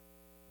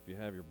If you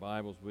have your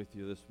Bibles with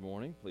you this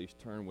morning, please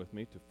turn with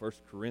me to 1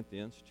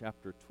 Corinthians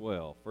chapter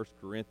 12. 1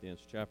 Corinthians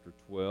chapter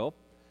 12.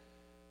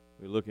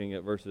 We're looking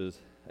at verses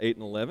 8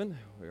 and 11.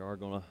 We are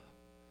going to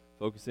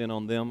focus in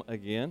on them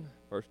again.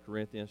 1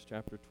 Corinthians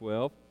chapter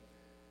 12,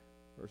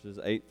 verses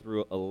 8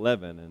 through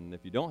 11. And if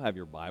you don't have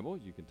your Bible,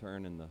 you can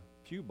turn in the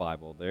Pew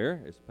Bible there.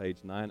 It's page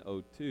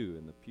 902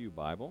 in the Pew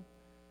Bible.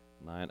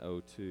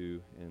 902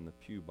 in the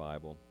Pew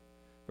Bible.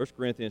 1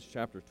 Corinthians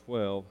chapter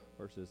 12,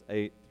 verses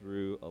 8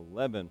 through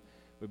 11.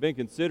 We've been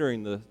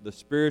considering the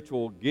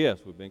spiritual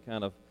gifts. We've been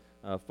kind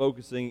of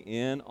focusing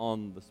in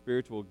on the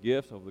spiritual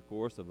gifts over the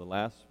course of the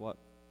last,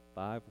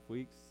 5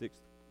 weeks? 6,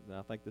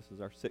 I think this is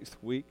our 6th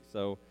week.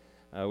 So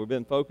we've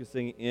been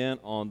focusing in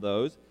on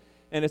those.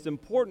 And it's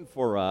important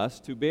for us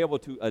to be able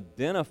to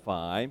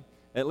identify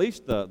at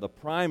least the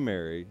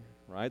primary,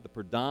 right, the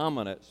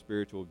predominant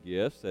spiritual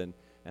gifts and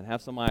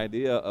have some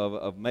idea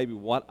of maybe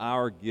what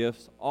our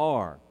gifts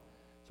are.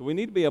 So we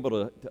need to be able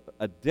to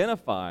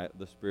identify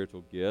the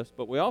spiritual gifts,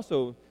 but we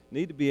also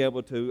need to be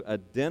able to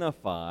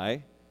identify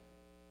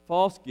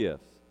false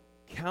gifts,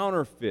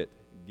 counterfeit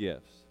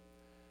gifts.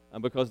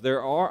 Because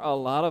there are a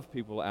lot of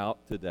people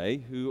out today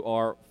who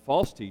are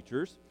false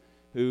teachers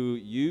who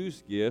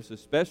use gifts,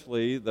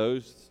 especially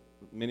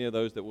many of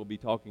those that we'll be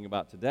talking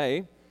about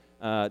today,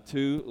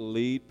 to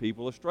lead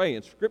people astray.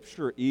 And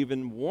Scripture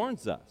even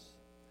warns us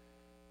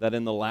that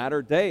in the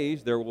latter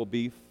days there will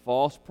be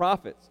false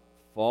prophets,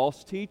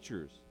 false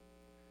teachers,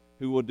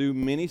 who will do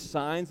many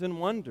signs and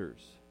wonders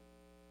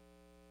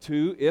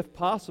to, if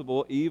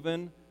possible,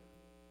 even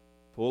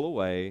pull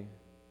away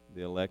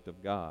the elect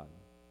of God,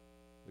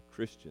 the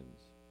Christians.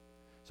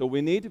 So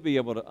we need to be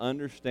able to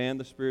understand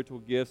the spiritual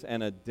gifts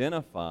and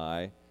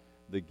identify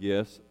the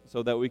gifts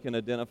so that we can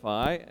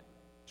identify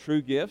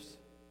true gifts,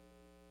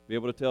 be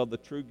able to tell the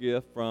true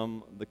gift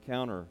from the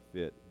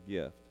counterfeit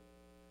gift.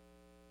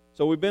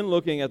 So we've been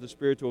looking at the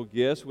spiritual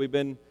gifts. We've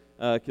been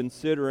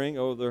considering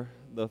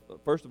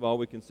first of all,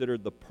 we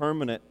considered the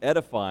permanent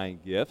edifying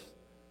gifts.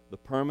 The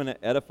permanent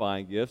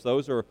edifying gifts,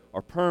 those are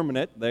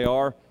permanent. They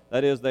are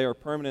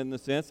permanent in the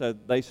sense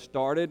that they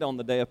started on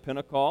the day of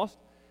Pentecost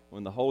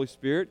when the Holy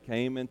Spirit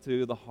came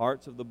into the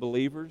hearts of the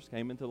believers,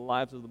 came into the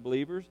lives of the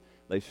believers.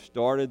 They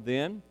started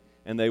then,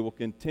 and they will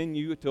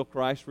continue until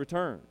Christ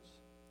returns.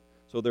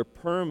 So they're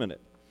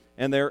permanent.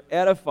 And they're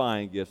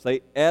edifying gifts.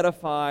 They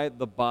edify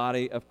the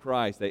body of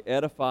Christ. They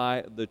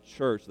edify the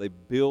church. They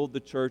build the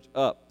church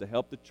up to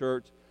help the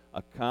church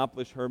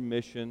accomplish her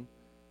mission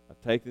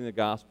of taking the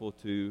gospel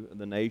to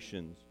the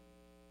nations.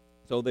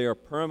 So they are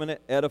permanent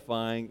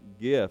edifying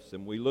gifts.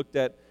 And we looked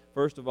at,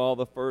 first of all,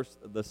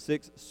 the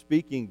 6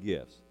 speaking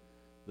gifts.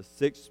 The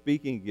 6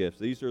 speaking gifts.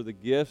 These are the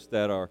gifts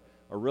that are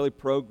really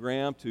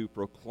programmed to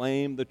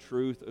proclaim the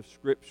truth of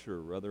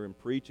Scripture, whether in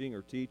preaching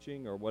or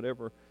teaching or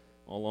whatever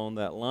along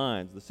that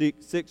lines. The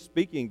 6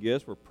 speaking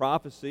gifts were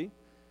prophecy,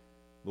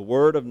 the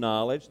word of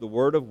knowledge, the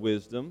word of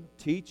wisdom,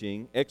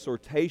 teaching,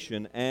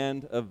 exhortation,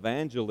 and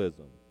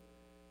evangelism.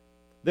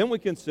 Then we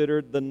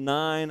considered the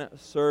 9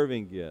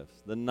 serving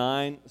gifts. The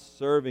 9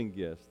 serving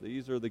gifts.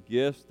 These are the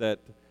gifts that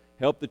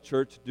help the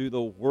church do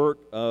the work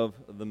of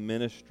the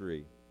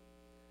ministry.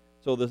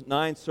 So the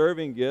 9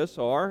 serving gifts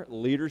are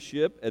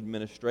leadership,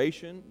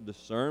 administration,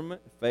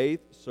 discernment,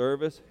 faith,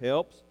 service,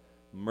 helps,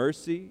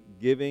 mercy,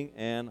 giving,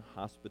 and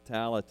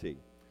hospitality.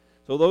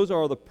 So those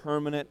are the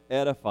permanent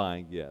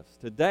edifying gifts.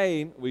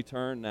 Today, we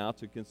turn now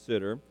to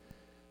consider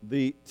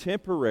the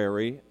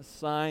temporary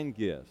sign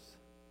gifts.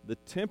 The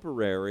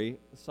temporary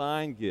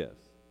sign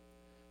gifts.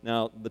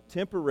 Now, the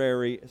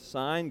temporary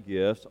sign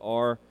gifts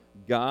are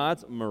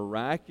God's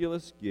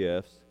miraculous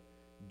gifts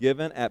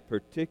given at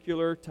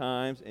particular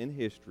times in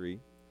history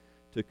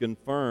to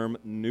confirm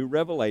new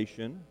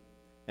revelation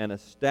and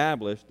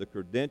establish the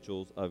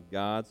credentials of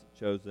God's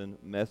chosen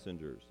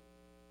messengers.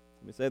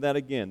 Let me say that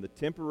again. The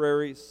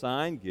temporary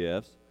sign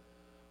gifts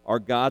are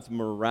God's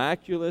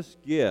miraculous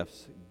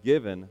gifts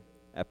given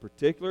at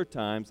particular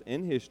times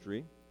in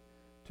history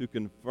to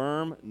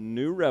confirm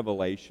new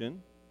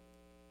revelation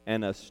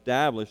and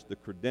establish the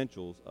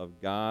credentials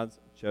of God's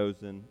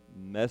chosen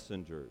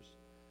messengers.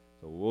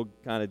 So we'll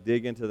kind of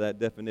dig into that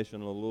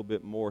definition a little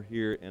bit more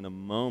here in a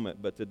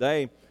moment. But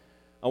today,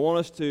 I want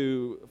us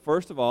to,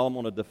 first of all, I'm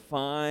going to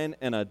define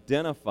and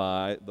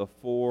identify the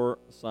 4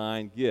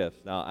 sign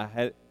gifts. Now, I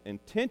had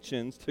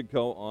intentions to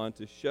go on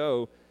to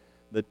show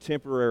the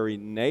temporary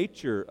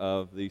nature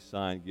of these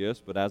sign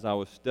gifts, but as I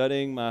was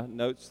studying my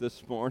notes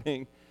this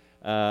morning,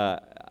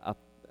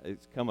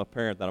 it's become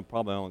apparent that I'm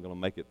probably only going to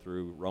make it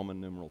through Roman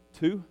numeral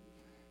 2,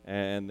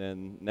 and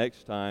then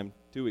next time,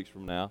 2 weeks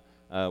from now,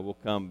 we'll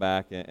come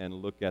back and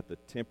look at the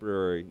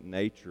temporary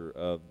nature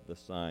of the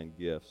sign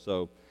gifts.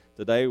 So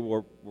today,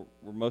 we're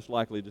most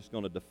likely just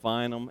going to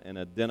define them and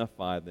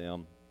identify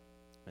them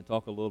and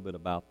talk a little bit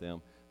about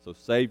them. So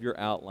save your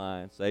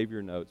outline, save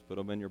your notes, put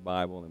them in your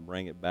Bible, and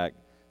bring it back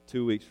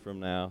 2 weeks from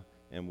now,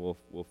 and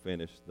we'll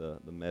finish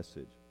the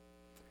message.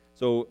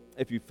 So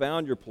if you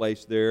found your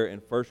place there in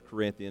 1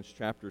 Corinthians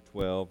chapter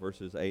 12,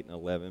 verses 8 and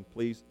 11,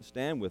 please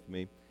stand with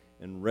me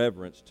in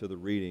reverence to the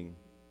reading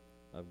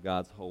of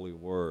God's holy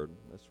word.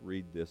 Let's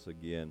read this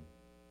again.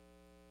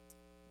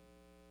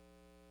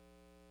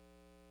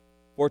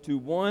 For to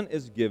one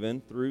is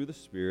given through the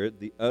Spirit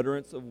the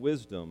utterance of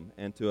wisdom,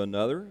 and to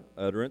another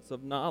utterance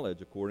of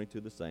knowledge according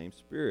to the same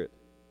Spirit.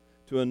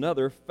 To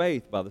another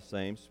faith by the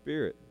same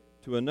Spirit.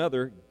 To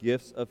another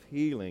gifts of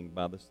healing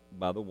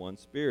by the one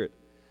Spirit.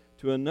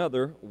 To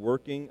another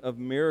working of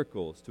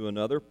miracles. To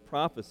another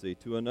prophecy.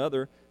 To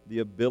another the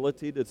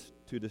ability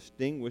to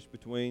distinguish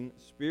between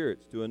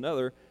spirits. To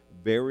another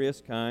various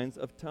kinds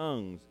of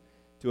tongues.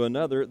 To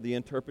another the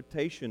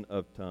interpretation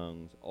of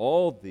tongues.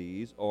 All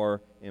these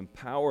are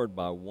empowered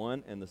by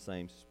one and the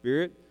same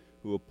Spirit,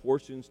 who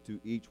apportions to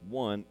each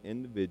one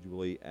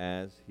individually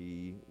as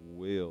He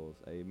wills.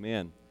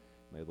 Amen.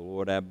 May the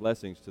Lord add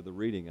blessings to the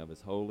reading of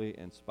His holy,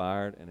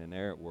 inspired, and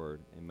inerrant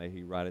Word, and may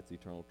He write its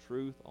eternal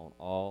truth on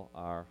all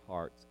our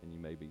hearts. And you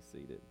may be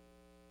seated.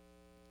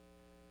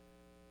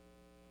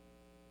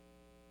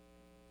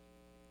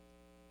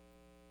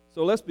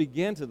 So let's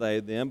begin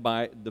today then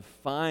by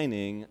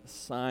defining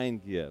sign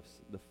gifts.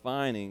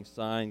 Defining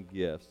sign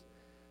gifts.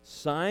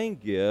 Sign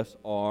gifts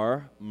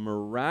are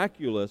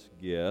miraculous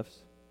gifts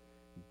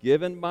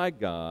given by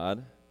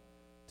God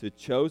to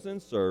chosen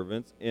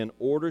servants in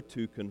order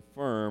to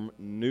confirm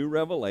new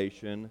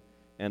revelation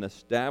and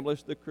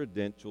establish the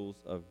credentials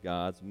of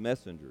God's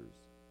messengers.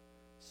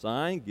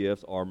 Sign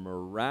gifts are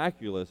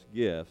miraculous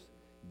gifts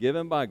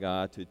given by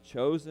God to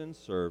chosen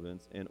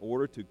servants in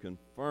order to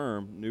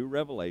confirm new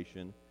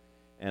revelation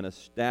and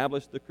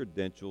establish the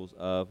credentials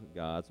of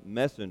God's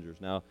messengers.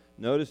 Now,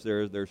 notice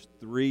there's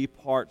three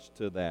parts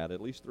to that,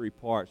 at least three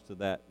parts to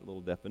that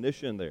little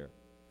definition there.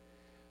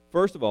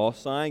 First of all,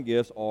 sign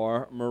gifts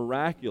are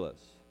miraculous.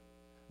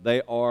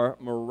 They are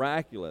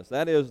miraculous.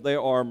 That is, they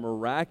are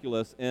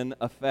miraculous in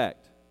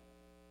effect.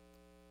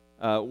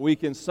 We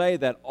can say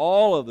that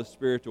all of the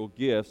spiritual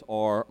gifts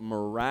are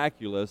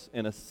miraculous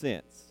in a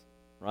sense,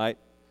 right?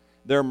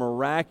 They're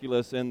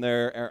miraculous in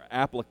their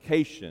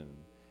application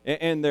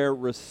and their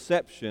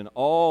reception.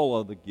 All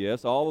of the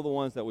gifts, all of the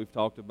ones that we've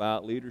talked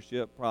about,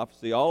 leadership,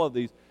 prophecy, all of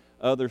these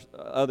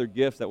other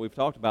gifts that we've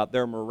talked about,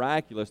 they're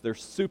miraculous. They're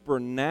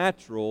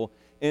supernatural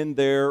in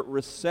their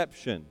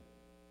reception.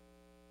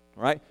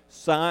 Right?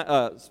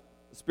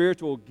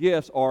 Spiritual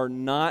gifts are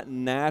not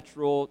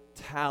natural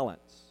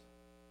talents.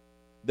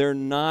 They're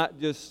not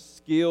just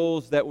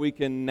skills that we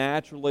can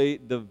naturally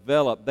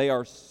develop. They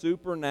are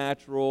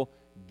supernatural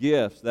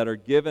gifts that are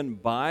given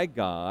by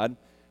God.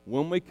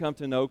 When we come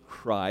to know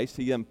Christ,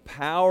 He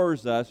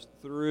empowers us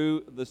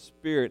through the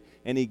Spirit,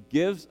 and He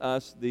gives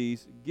us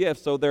these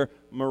gifts. So they're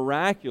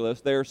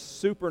miraculous, they're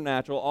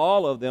supernatural.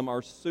 All of them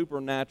are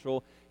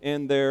supernatural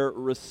in their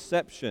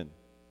reception.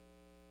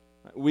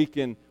 We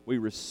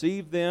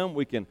receive them,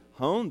 we can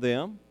hone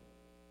them,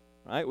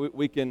 right?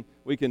 We can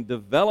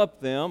develop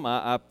them.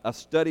 I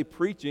study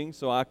preaching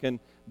so I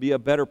can be a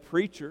better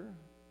preacher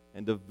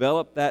and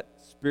develop that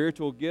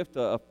spiritual gift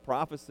of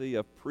prophecy,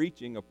 of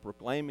preaching, of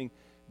proclaiming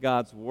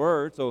God's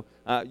Word. So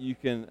you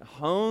can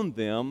hone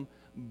them,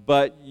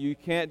 but you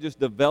can't just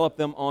develop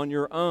them on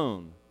your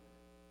own.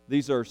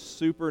 These are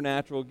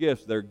supernatural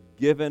gifts. They're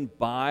given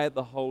by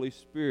the Holy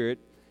Spirit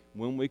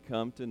when we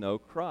come to know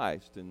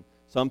Christ. And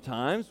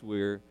sometimes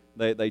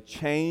they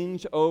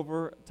change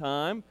over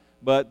time,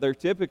 but they're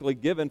typically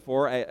given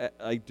for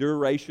a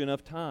duration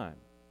of time.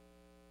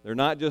 They're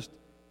not just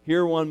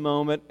here one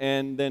moment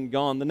and then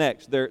gone the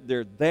next.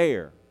 They're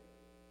there.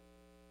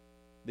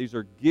 These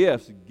are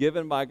gifts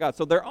given by God.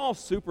 So they're all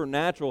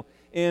supernatural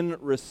in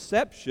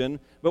reception,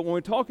 but when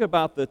we talk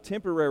about the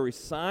temporary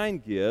sign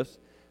gifts,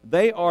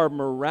 they are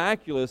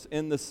miraculous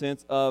in the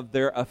sense of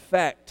their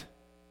effect.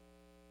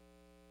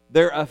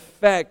 Their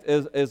effect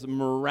is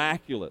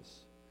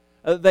miraculous.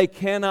 They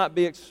cannot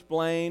be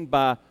explained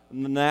by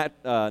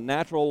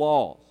natural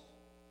laws.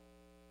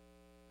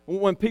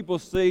 When people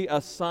see a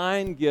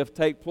sign gift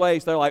take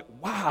place, they're like,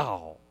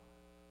 wow,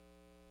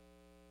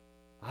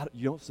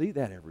 you don't see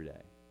that every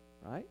day.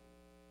 Right?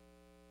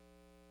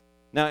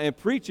 Now, in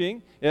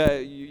preaching,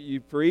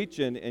 you preach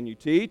and you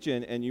teach,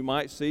 and you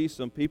might see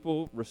some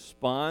people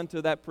respond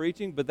to that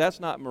preaching, but that's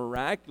not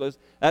miraculous.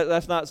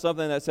 That's not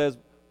something that says,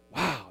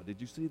 wow, did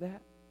you see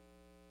that?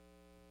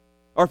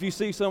 Or if you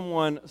see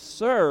someone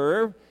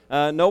serve,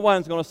 no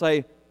one's going to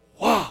say,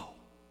 wow,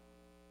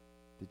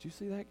 did you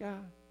see that guy?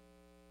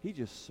 He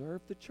just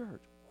served the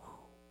church. Whew.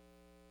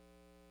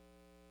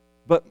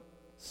 But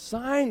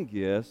sign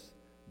gifts,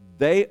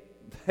 they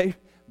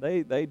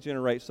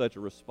generate such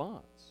a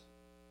response.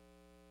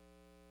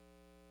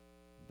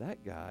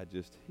 That guy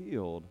just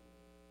healed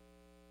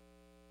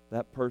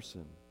that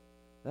person.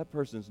 That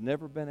person's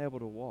never been able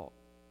to walk,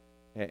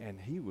 and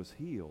he was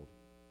healed.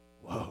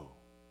 Whoa.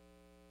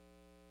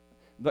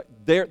 But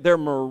they're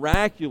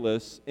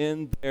miraculous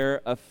in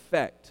their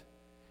effect.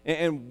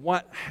 And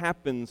what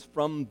happens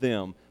from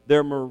them?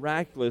 They're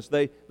miraculous.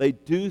 They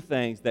do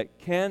things that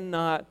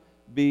cannot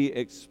be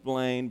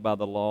explained by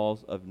the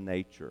laws of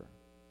nature.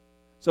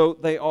 So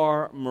they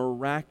are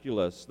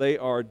miraculous. They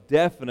are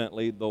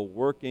definitely the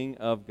working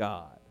of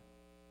God.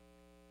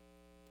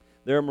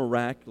 They're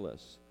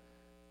miraculous.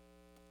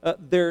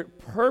 Their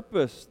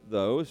purpose,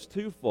 though, is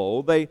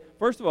twofold.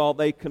 First of all,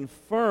 they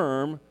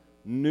confirm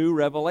new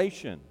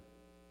revelation.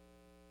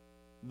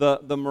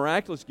 The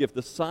miraculous gift,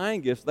 the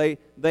sign gifts, they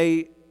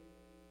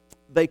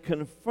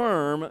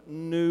confirm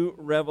new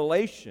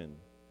revelation,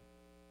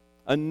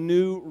 a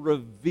new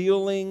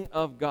revealing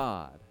of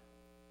God.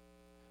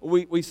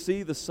 We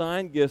see the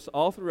sign gifts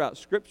all throughout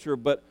Scripture,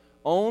 but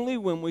only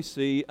when we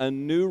see a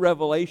new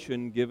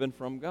revelation given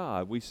from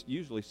God. We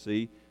usually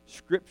see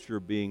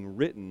Scripture being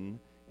written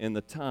in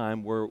the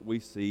time where we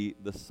see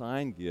the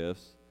sign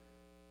gifts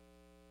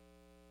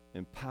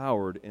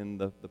empowered in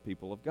the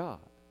people of God.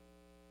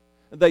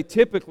 They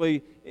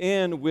typically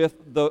end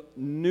with the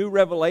new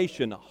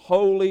revelation,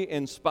 holy,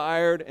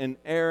 inspired,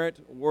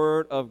 inerrant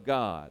Word of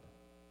God.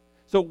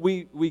 So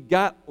we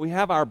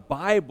have our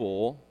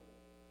Bible.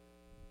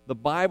 The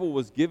Bible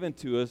was given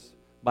to us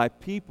by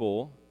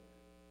people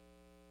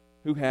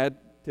who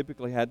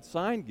typically had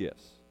sign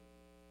gifts.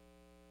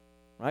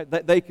 Right?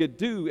 They could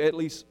do at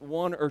least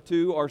one or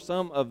two or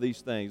some of these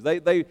things.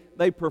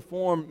 They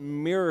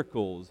perform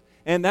miracles.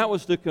 And that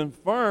was to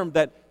confirm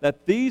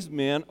that these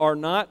men are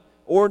not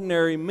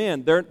ordinary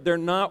men. They're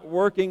not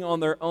working on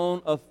their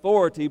own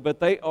authority, but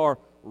they are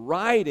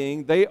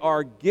writing, they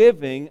are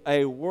giving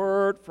a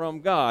word from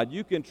God.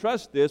 You can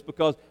trust this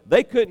because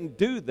they couldn't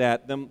do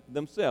that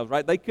themselves,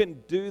 right? They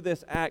couldn't do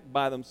this act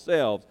by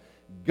themselves.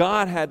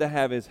 God had to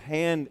have His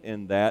hand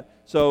in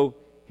that. So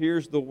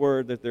here's the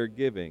word that they're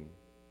giving.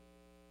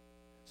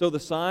 So the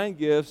sign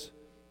gifts,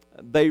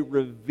 they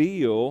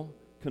reveal,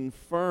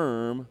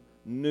 confirm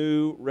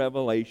new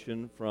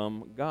revelation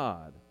from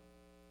God.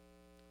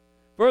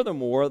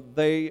 Furthermore,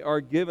 they are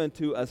given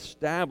to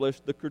establish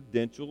the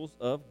credentials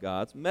of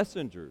God's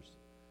messengers.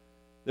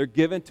 They're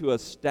given to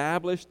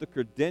establish the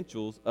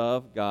credentials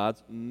of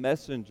God's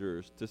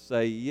messengers, to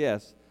say,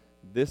 yes,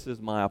 this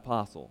is my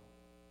apostle.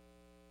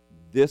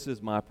 This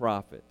is my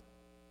prophet.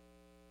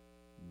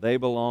 They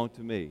belong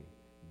to me.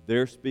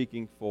 They're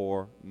speaking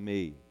for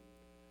me.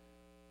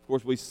 Of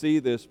course, we see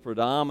this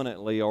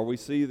predominantly, or we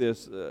see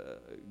this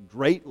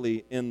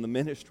greatly in the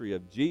ministry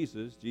of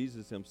Jesus,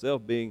 Jesus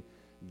Himself being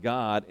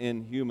God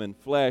in human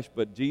flesh,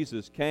 but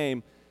Jesus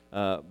came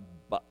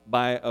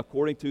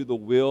according to the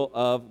will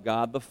of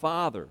God the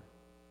Father.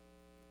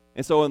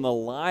 And so in the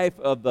life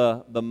of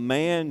the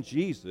man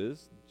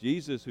Jesus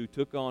who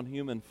took on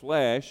human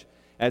flesh,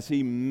 as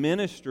He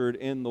ministered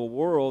in the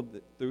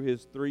world through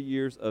His 3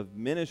 years of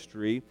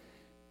ministry,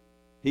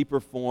 He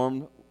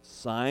performed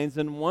signs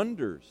and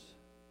wonders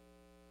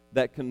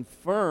that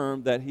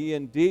confirmed that He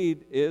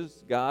indeed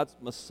is God's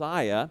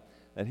Messiah,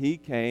 that He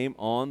came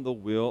on the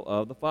will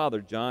of the Father.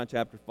 John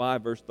chapter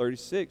 5, verse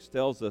 36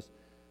 tells us,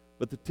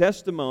 but the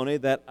testimony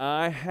that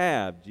I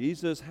have,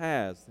 Jesus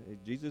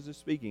is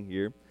speaking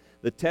here,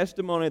 the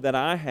testimony that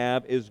I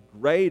have is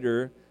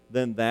greater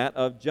than that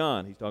of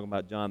John. He's talking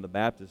about John the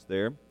Baptist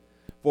there.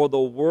 For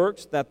the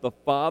works that the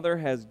Father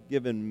has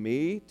given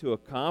me to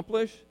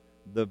accomplish,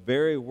 the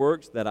very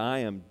works that I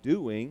am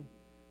doing,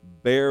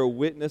 bear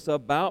witness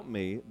about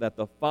me that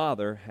the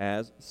Father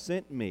has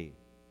sent me.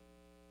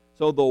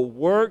 So the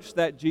works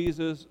that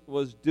Jesus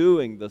was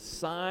doing, the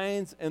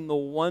signs and the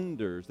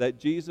wonders that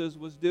Jesus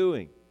was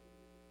doing,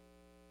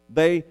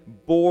 they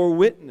bore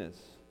witness.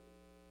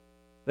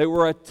 They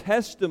were a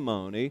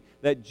testimony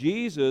that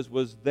Jesus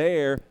was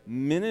there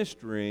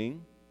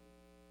ministering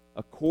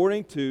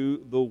according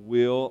to the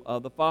will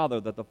of the Father,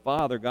 that the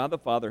Father, God the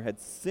Father, had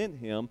sent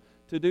Him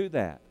to do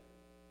that.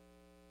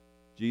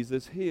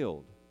 Jesus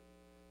healed.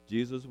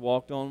 Jesus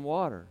walked on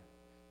water.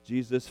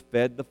 Jesus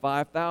fed the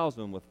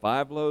 5,000 with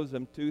 5 loaves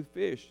and 2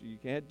 fish. You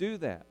can't do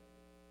that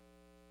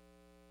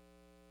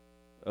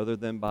other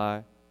than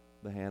by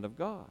the hand of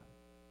God.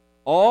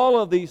 All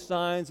of these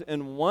signs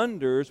and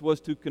wonders was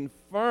to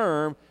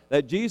confirm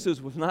that Jesus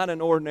was not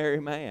an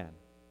ordinary man.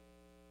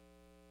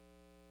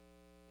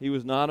 He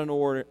was not an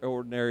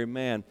ordinary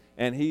man,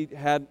 and he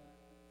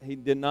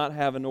did not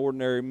have an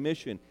ordinary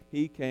mission.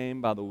 He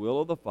came by the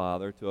will of the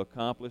Father to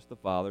accomplish the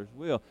Father's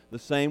will. The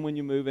same when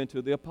you move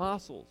into the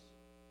apostles.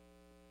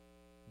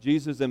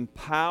 Jesus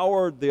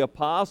empowered the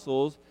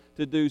apostles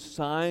to do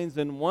signs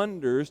and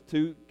wonders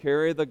to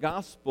carry the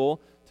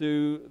gospel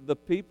to the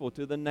people,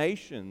 to the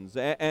nations.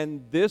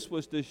 And this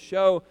was to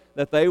show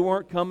that they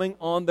weren't coming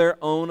on their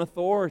own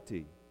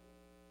authority.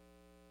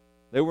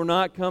 They were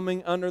not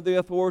coming under the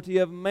authority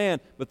of man,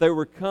 but they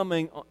were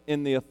coming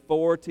in the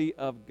authority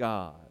of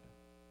God.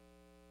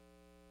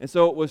 And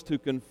so it was to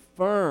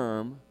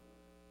confirm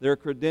their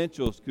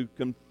credentials, to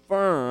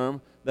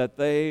confirm that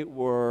they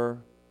were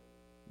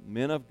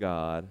men of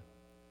God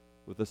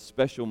with a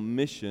special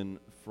mission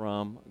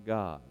from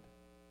God.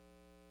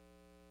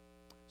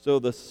 So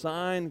the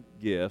sign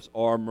gifts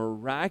are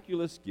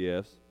miraculous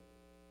gifts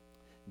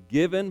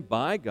given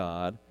by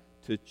God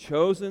to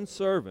chosen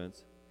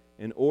servants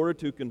in order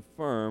to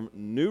confirm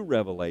new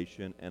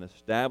revelation and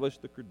establish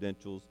the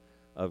credentials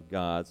of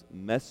God's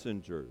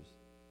messengers.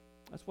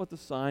 That's what the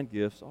sign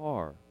gifts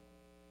are.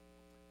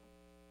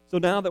 So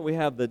now that we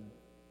have the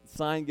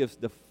sign gifts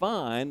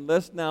defined,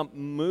 let's now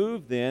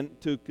move then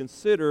to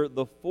consider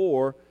the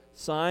 4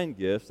 sign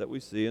gifts that we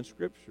see in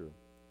Scripture.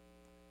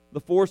 The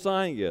 4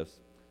 sign gifts.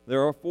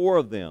 There are 4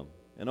 of them,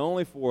 and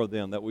only 4 of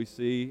them that we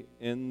see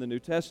in the New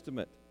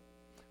Testament.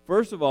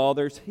 First of all,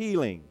 there's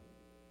healing.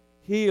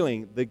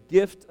 Healing, the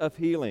gift of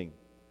healing.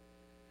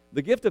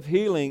 The gift of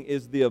healing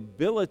is the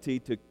ability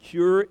to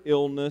cure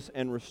illness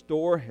and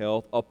restore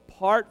health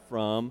apart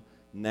from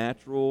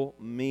natural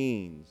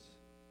means.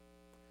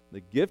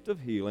 The gift of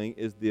healing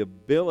is the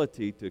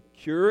ability to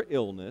cure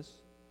illness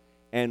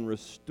and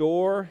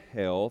restore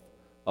health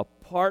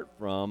apart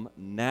from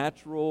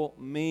natural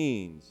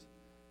means.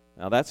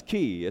 Now that's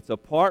key. It's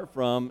apart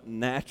from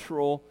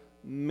natural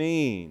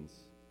means.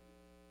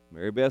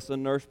 Mary Beth's a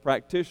nurse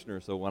practitioner,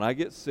 so when I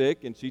get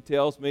sick and she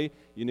tells me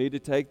you need to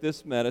take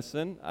this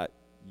medicine, I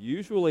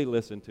usually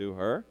listen to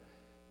her.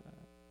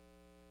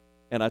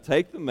 And I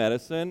take the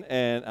medicine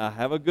and I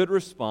have a good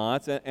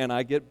response and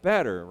I get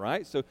better,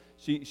 right? So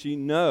she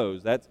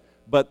knows that's,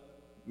 but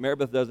Mary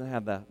Beth doesn't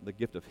have the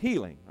gift of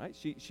healing, right?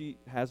 She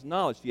has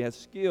knowledge, she has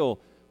skill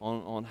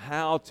on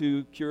how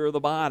to cure the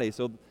body,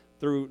 so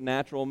through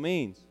natural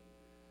means.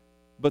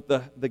 But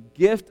the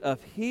gift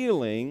of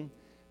healing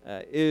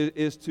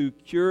is to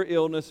cure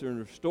illness and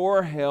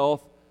restore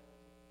health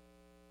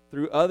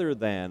through other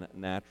than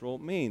natural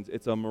means.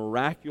 It's a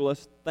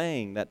miraculous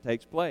thing that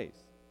takes place.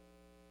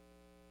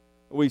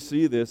 We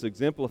see this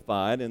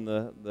exemplified in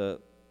the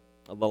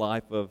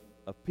life of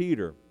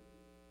Peter.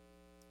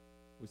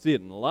 We see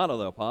it in a lot of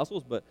the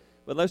apostles, but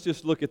let's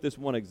just look at this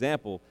one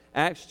example.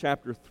 Acts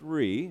chapter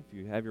 3, if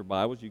you have your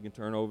Bibles, you can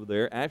turn over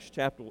there. Acts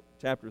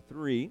chapter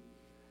 3,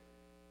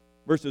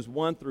 verses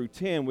 1 through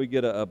 10, we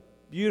get a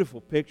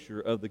beautiful picture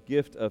of the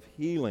gift of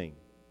healing.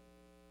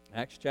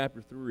 Acts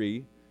chapter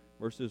 3,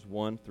 verses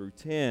 1 through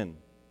 10.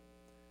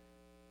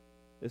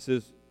 This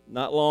is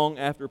not long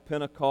after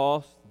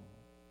Pentecost,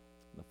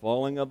 the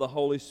falling of the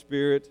Holy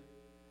Spirit,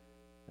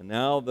 and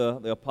now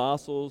the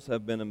apostles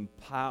have been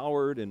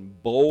empowered and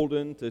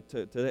emboldened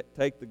to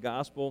take the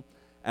gospel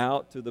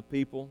out to the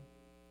people.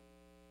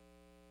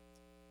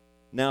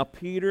 Now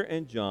Peter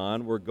and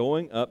John were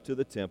going up to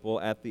the temple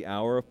at the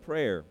hour of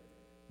prayer,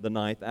 the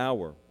 9th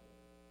hour.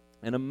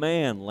 And a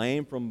man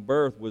lame from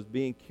birth was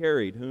being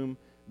carried, whom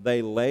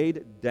they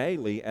laid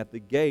daily at the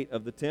gate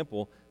of the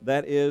temple,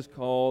 that is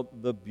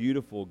called the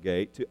Beautiful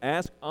Gate, to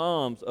ask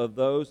alms of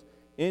those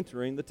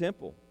entering the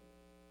temple.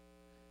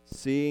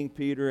 Seeing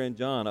Peter and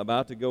John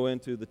about to go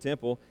into the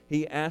temple,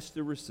 he asked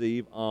to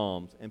receive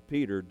alms, and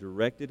Peter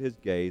directed his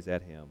gaze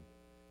at him,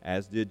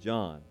 as did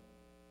John,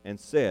 and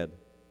said,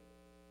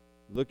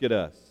 "Look at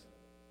us."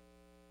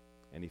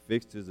 And he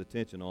fixed his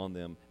attention on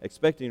them,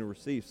 expecting to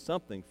receive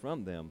something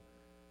from them.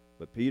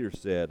 But Peter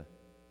said,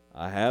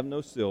 "I have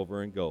no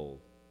silver and gold,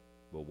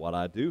 but what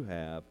I do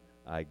have,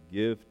 I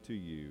give to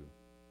you.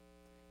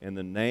 In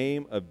the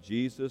name of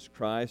Jesus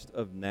Christ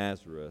of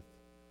Nazareth,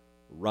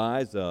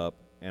 rise up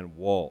and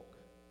walk."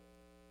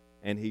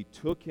 And he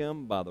took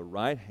him by the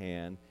right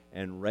hand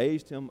and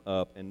raised him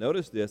up. And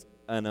notice this,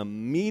 and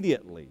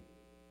immediately,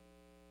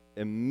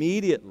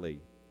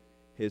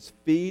 his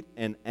feet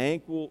and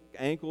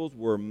ankles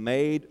were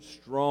made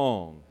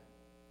strong.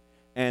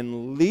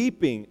 And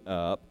leaping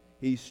up,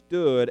 he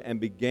stood and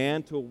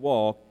began to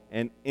walk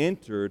and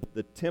entered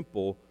the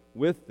temple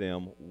with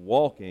them,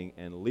 walking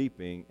and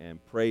leaping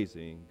and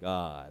praising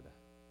God.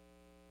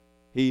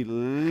 He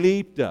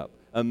leaped up.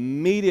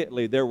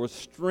 Immediately there was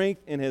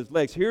strength in his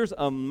legs. Here's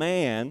a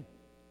man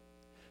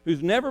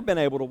who's never been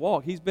able to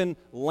walk. He's been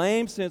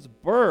lame since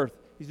birth.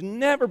 He's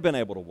never been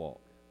able to walk.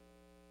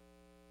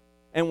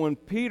 And when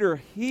Peter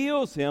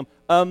heals him,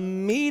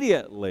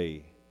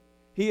 immediately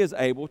he is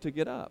able to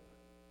get up.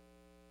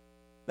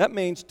 That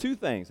means 2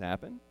 things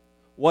happen.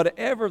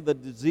 Whatever the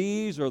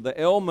disease or the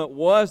ailment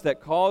was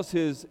that caused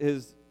his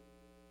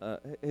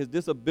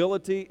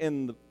disability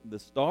in the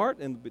start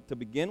and to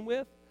begin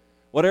with,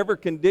 whatever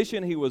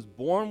condition he was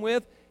born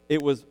with,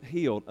 it was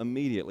healed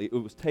immediately. It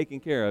was taken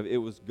care of. It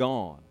was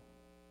gone.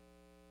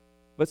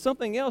 But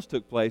something else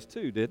took place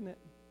too, didn't it?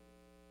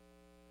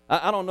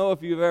 I don't know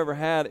if you've ever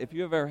had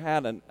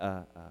an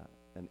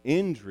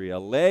injury, a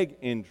leg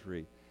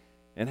injury,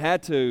 and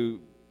had to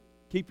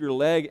keep your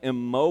leg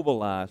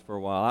immobilized for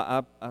a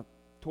while. I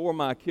tore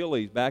my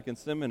Achilles back in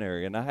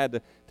seminary, and I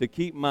had to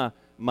keep my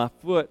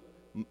foot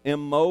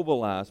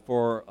immobilized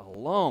for a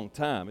long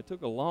time. It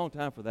took a long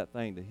time for that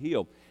thing to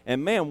heal.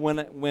 And man,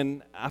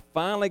 when I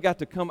finally got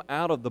to come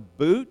out of the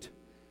boot,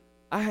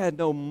 I had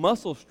no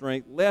muscle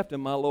strength left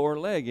in my lower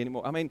leg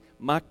anymore. I mean,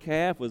 my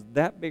calf was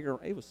that big,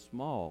 it was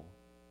small.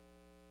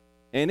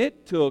 And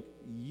it took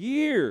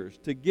years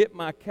to get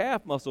my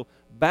calf muscle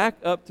back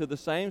up to the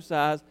same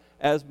size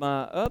as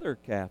my other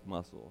calf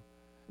muscle.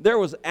 There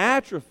was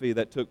atrophy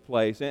that took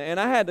place, and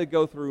I had to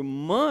go through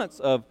months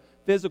of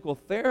physical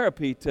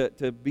therapy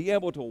to be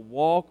able to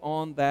walk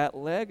on that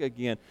leg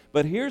again.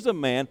 But here's a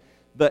man,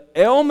 the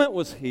ailment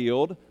was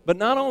healed, but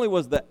not only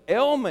was the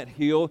ailment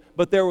healed,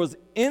 but there was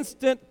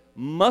instant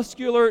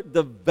muscular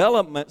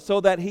development so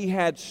that he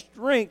had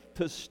strength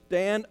to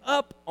stand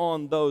up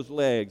on those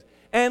legs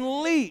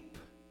and leap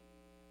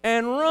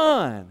and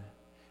run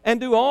and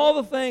do all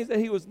the things that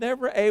he was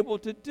never able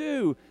to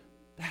do.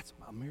 That's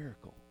my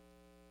miracle.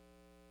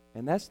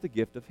 And that's the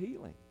gift of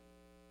healing.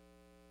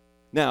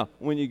 Now,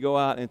 when you go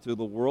out into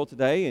the world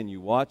today and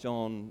you watch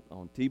on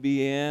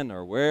TBN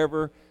or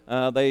wherever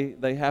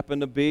they happen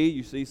to be,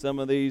 you see some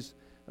of these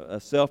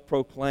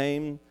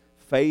self-proclaimed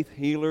faith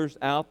healers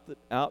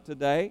out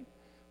today.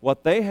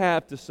 What they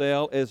have to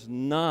sell is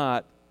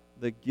not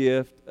the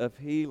gift of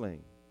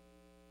healing.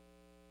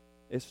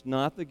 It's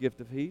not the gift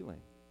of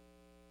healing.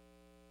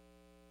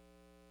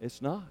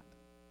 It's not.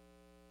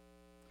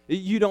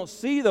 You don't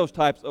see those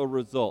types of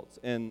results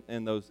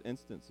in those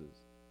instances.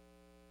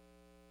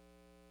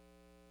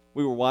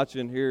 We were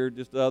watching here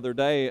just the other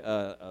day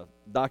a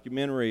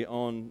documentary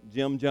on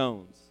Jim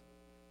Jones.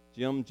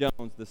 Jim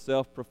Jones, the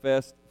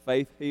self-professed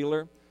faith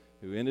healer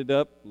who ended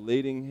up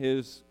leading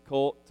his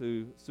cult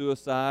to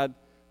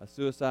a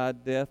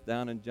suicide death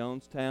down in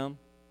Jonestown.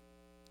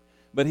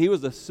 But he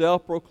was a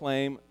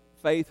self-proclaimed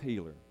faith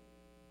healer.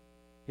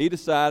 He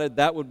decided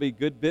that would be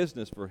good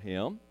business for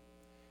him.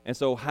 And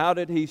so how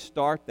did he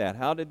start that?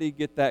 How did he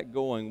get that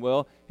going?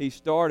 Well, he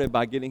started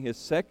by getting his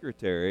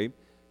secretary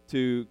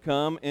to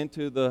come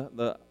into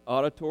the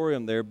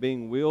auditorium there,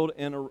 being wheeled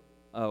in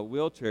a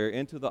wheelchair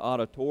into the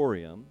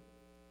auditorium.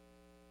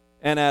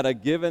 And at a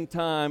given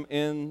time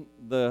in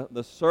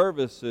the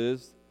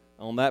services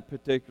on that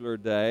particular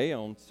day,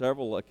 on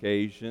several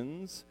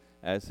occasions,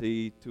 as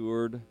he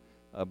toured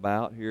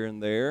about here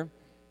and there,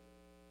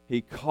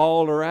 he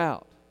called her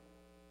out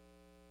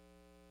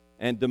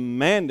and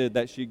demanded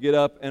that she get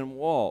up and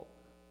walk.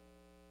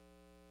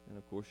 And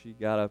of course, she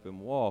got up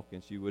and walked,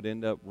 and she would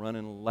end up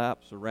running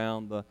laps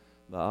around the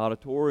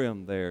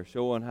auditorium there,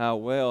 showing how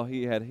well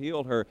he had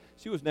healed her.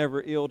 She was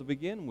never ill to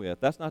begin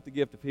with. That's not the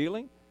gift of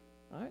healing,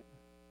 right?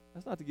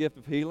 That's not the gift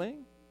of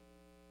healing.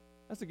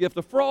 That's the gift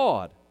of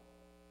fraud.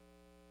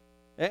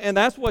 And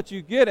that's what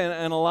you get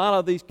in a lot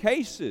of these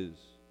cases.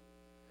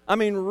 I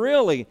mean,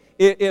 really,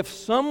 if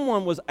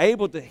someone was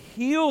able to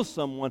heal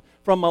someone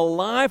from a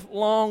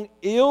lifelong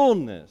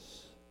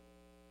illness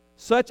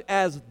such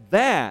as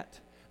that,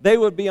 they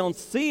would be on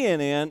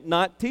CNN,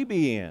 not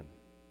TBN.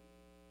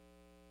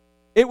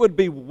 It would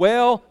be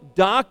well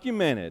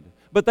documented.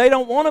 But they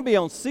don't want to be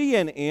on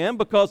CNN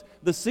because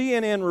the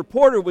CNN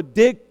reporter would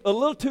dig a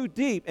little too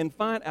deep and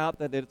find out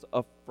that it's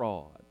a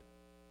fraud.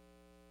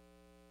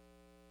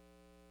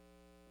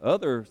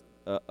 Others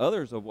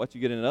of what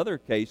you get in other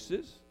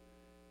cases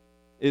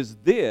is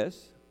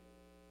this.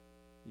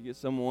 You get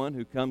someone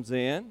who comes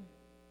in,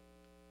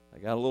 they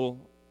got a little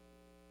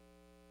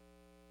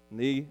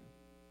knee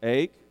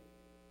ache,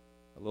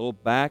 a little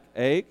back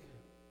ache.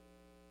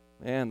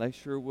 Man, they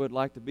sure would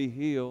like to be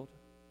healed.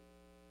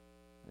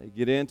 They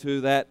get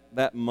into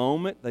that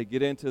moment. They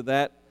get into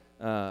that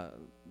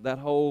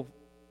whole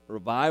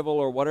revival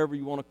or whatever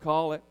you want to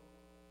call it.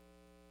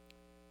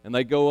 And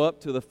they go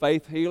up to the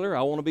faith healer.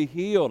 I want to be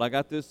healed. I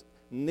got this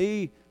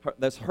knee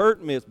that's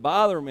hurting me. It's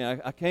bothering me.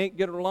 I can't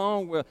get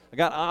along with. I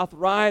got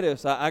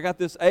arthritis. I got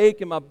this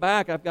ache in my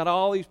back. I've got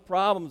all these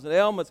problems and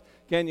ailments.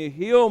 Can you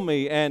heal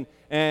me?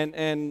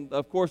 And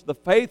of course, the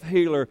faith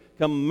healer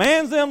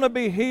commands them to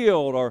be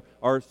healed,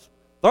 or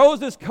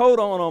throws his coat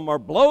on them, or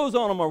blows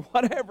on them, or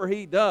whatever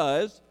he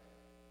does.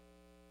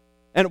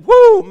 And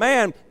whoo,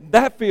 man,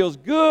 that feels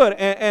good.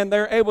 And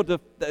they're able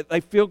to,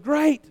 they feel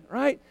great,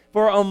 right?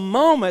 For a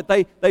moment,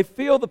 they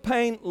feel the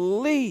pain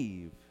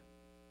leave.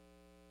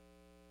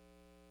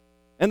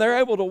 And they're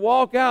able to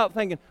walk out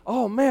thinking,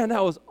 oh man,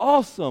 that was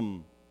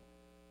awesome.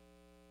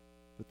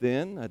 But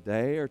then a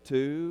day or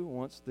two,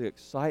 once the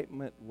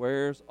excitement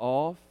wears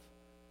off,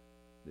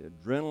 the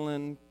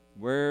adrenaline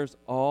wears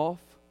off,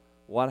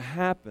 what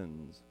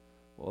happens?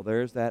 Well,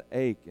 there's that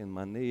ache in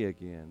my knee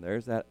again.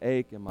 There's that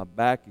ache in my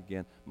back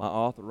again. My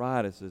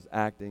arthritis is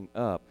acting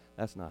up.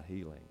 That's not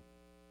healing.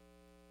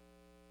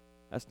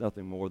 That's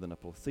nothing more than a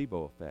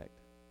placebo effect.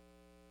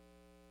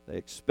 They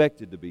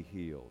expected to be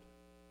healed.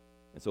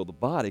 And so the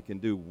body can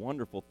do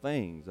wonderful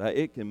things.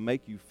 It can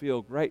make you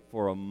feel great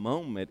for a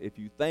moment if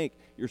you think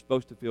you're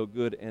supposed to feel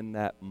good in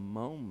that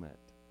moment.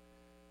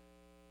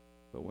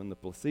 But when the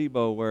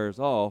placebo wears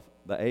off,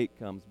 the ache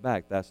comes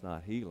back. That's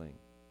not healing.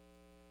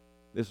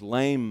 This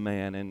lame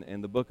man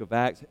in the book of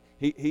Acts,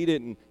 it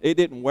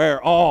didn't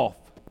wear off.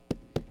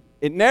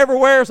 It never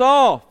wears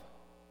off.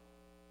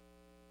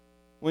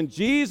 When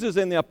Jesus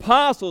and the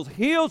apostles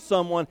healed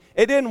someone,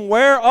 it didn't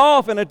wear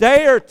off in a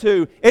day or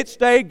two. It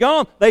stayed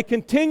gone. They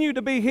continued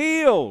to be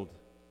healed.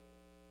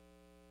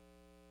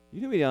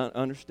 You need to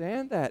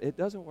understand that. It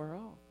doesn't wear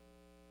off.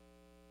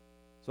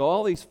 So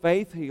all these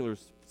faith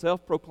healers,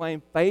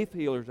 self-proclaimed faith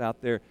healers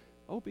out there,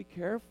 be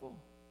careful.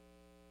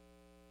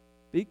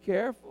 Be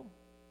careful.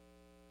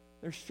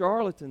 They're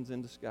charlatans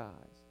in disguise.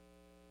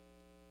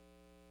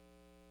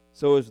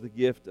 So is the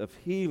gift of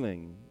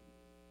healing,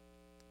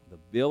 the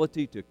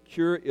ability to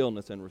cure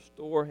illness and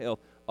restore health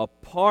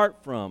apart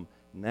from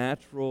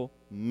natural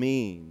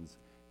means,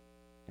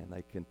 and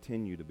they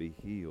continue to be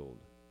healed.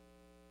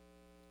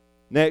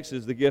 Next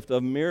is the gift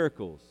of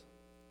miracles.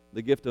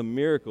 The gift of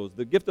miracles.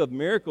 The gift of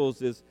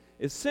miracles is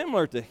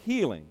similar to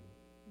healing.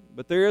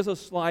 But there is a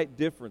slight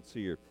difference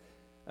here.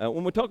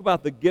 When we talk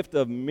about the gift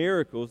of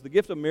miracles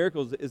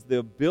is the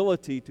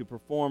ability to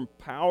perform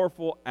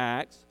powerful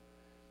acts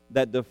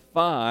that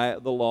defy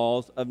the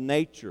laws of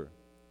nature.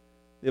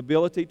 The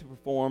ability to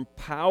perform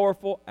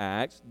powerful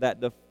acts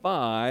that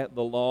defy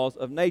the laws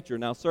of nature.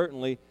 Now,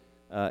 certainly,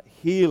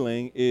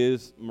 healing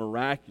is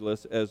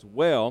miraculous as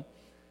well.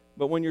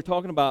 But when you're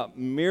talking about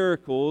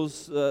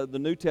miracles, the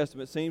New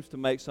Testament seems to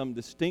make some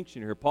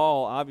distinction here.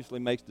 Paul obviously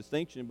makes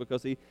distinction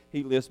because he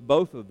lists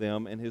both of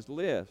them in his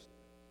list.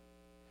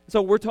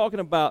 So we're talking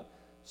about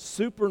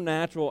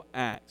supernatural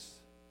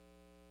acts,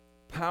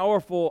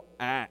 powerful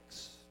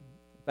acts.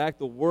 In fact,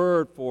 the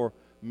word for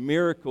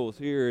miracles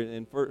here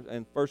in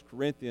 1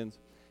 Corinthians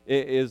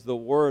is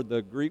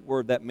the Greek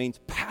word that means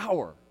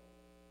power.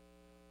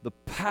 The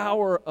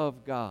power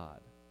of God.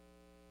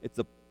 It's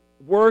a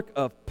work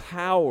of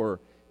power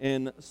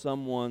in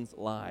someone's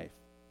life.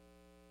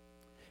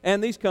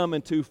 And these come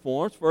in two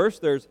forms.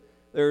 First,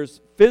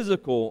 there's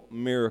physical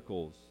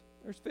miracles.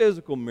 There's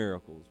physical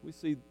miracles. We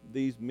see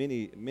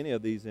many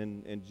of these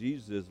in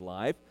Jesus'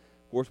 life.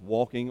 Of course,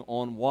 walking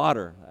on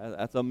water.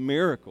 That's a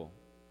miracle.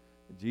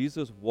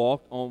 Jesus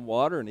walked on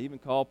water and even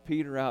called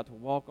Peter out to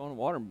walk on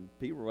water.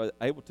 Peter was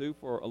able to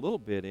for a little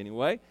bit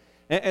anyway.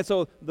 And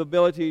so the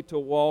ability to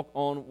walk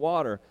on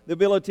water. The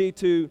ability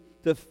to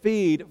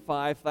feed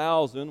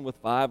 5,000 with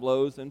 5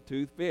 loaves and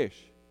 2 fish.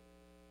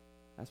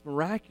 That's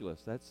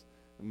miraculous. That's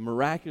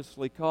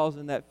miraculously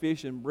causing that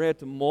fish and bread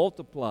to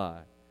multiply.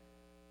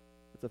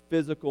 It's a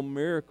physical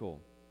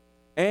miracle.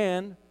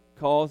 And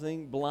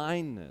causing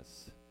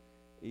blindness.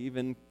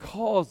 Even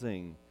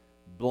causing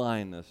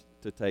blindness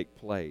to take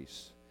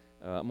place.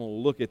 I'm going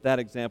to look at that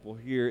example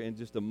here in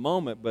just a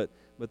moment, but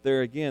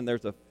there again,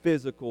 there's a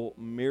physical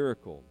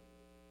miracle.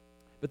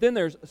 But then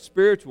there's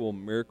spiritual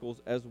miracles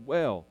as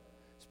well.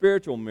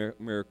 Spiritual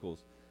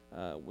miracles.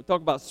 We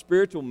talk about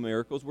spiritual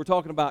miracles. We're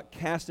talking about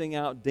casting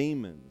out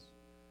demons.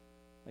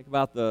 Think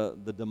about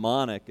the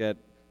demonic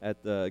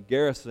at the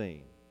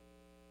Gerasene.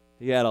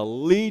 He had a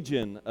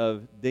legion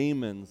of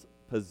demons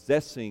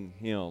possessing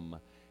him,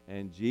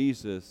 and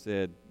Jesus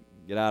said,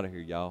 "Get out of here,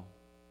 y'all."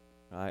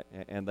 Right?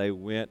 And they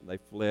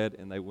fled,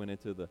 and they went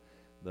into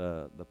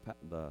the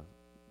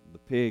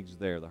pigs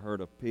there, the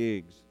herd of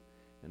pigs,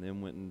 and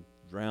then went and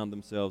drowned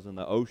themselves in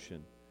the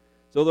ocean.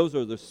 So those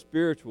are the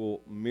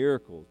spiritual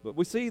miracles. But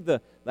we see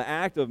the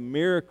act of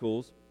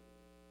miracles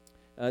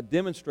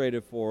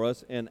demonstrated for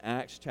us in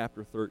Acts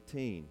chapter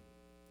 13.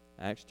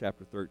 Acts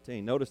chapter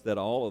 13. Notice that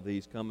all of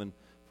these coming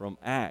from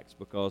Acts,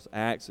 because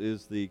Acts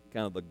is the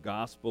kind of the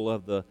gospel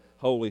of the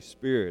Holy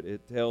Spirit.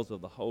 It tells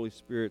of the Holy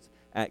Spirit's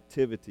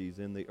activities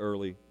in the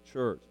early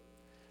church.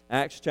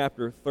 Acts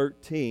chapter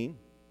 13,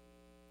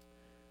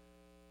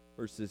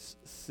 verses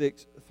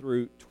 6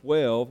 through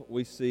 12,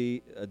 we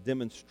see a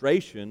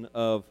demonstration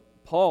of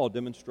Paul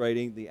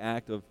demonstrating the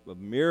act of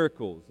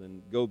miracles,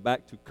 and go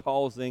back to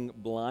causing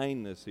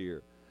blindness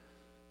here.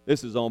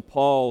 This is on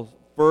Paul's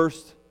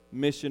first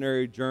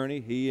missionary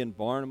journey. He and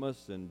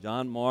Barnabas and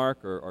John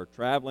Mark are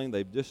traveling.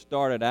 They've just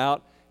started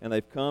out, and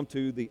they've come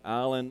to the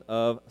island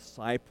of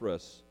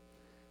Cyprus.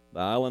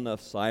 The island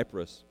of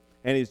Cyprus.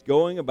 And he's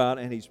going about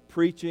and he's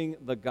preaching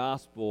the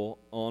gospel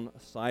on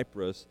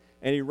Cyprus.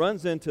 And he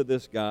runs into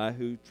this guy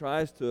who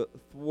tries to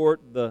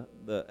thwart the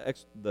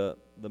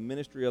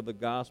ministry of the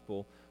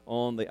gospel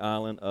on the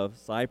island of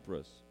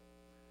Cyprus.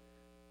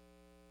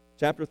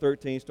 Chapter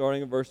 13,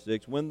 starting in verse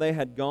 6. When they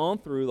had gone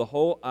through the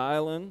whole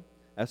island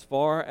as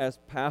far as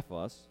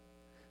Paphos,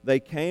 they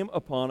came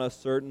upon a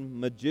certain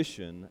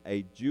magician,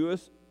 a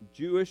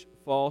Jewish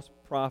false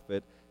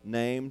prophet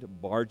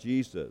named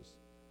Bar-Jesus.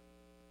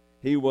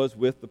 He was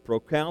with the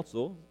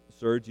proconsul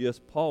Sergius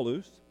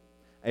Paulus,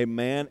 a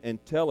man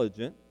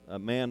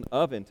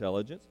of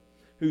intelligence,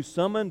 who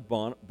summoned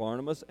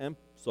Barnabas and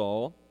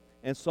Saul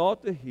and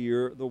sought to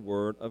hear the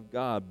word of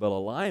God. But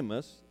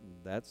Elymas,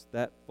 that's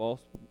that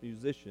false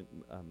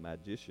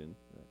magician,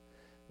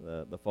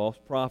 the false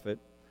prophet,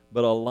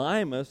 but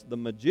Elymas, the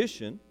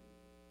magician,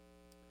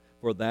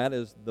 for that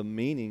is the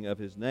meaning of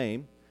his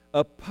name,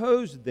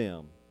 opposed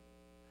them,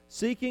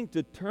 seeking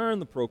to turn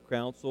the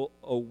proconsul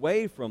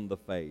away from the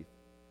faith.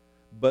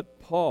 But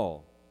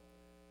Paul,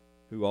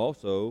 who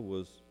also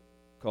was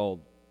called,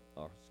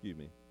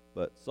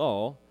 but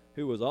Saul,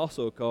 who was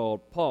also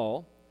called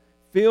Paul,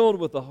 filled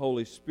with the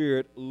Holy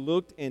Spirit,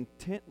 looked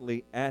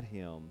intently at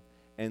him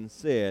and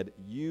said,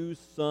 "You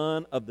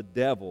son of the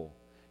devil,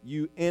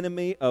 you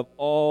enemy of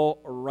all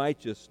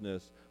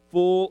righteousness,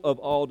 full of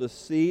all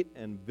deceit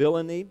and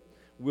villainy,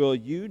 will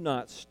you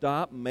not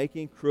stop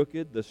making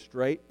crooked the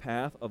straight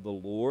path of the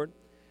Lord?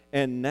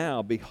 And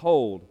now,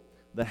 behold,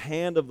 the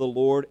hand of the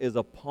Lord is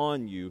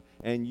upon you,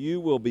 and you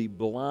will be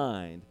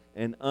blind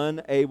and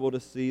unable to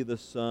see the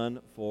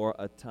sun for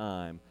a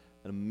time."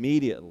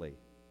 Immediately,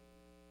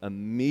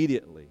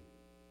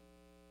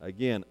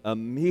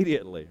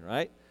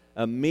 right?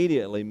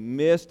 Immediately,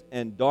 mist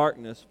and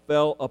darkness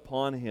fell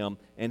upon him,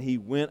 and he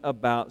went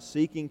about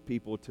seeking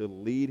people to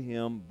lead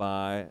him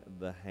by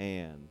the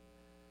hand.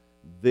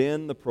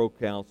 Then the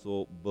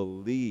proconsul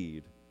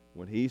believed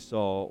when he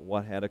saw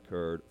what had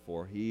occurred,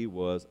 for he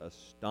was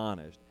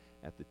astonished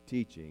at the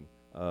teaching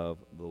of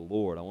the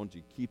Lord. I want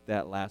you to keep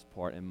that last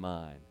part in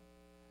mind.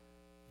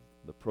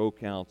 The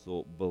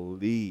proconsul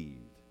believed.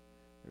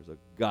 There's a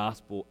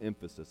gospel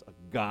emphasis, a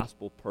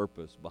gospel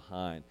purpose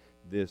behind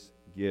this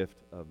gift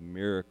of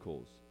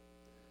miracles.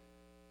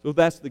 So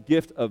that's the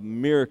gift of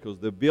miracles,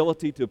 the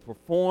ability to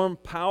perform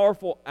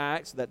powerful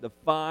acts that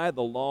defy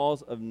the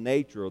laws of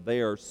nature.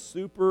 They are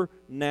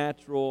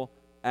supernatural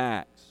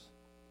acts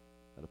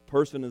that a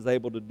person is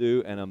able to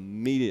do, and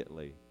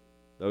immediately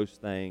those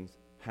things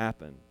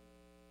happen.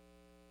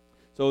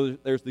 So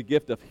there's the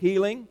gift of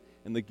healing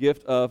and the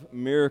gift of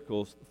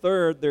miracles.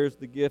 Third, there's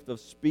the gift of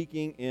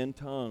speaking in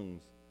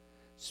tongues.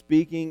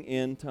 Speaking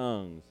in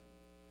tongues.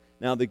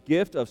 Now, the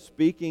gift of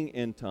speaking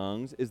in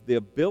tongues is the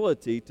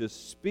ability to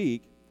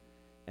speak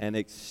an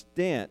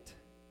existent,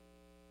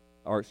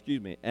 to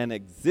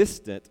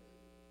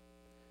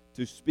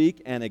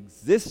speak an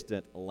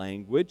existent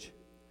language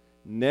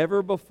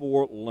never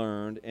before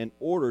learned in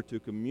order to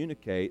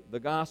communicate the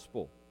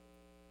gospel.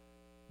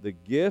 The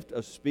gift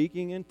of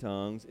speaking in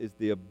tongues is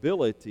the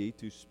ability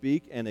to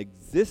speak an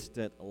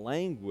existent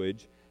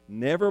language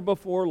never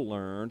before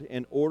learned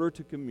in order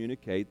to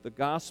communicate the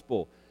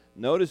gospel.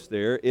 Notice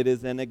there, it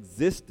is an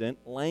existent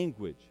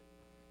language.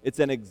 It's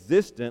an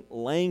existent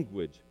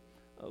language.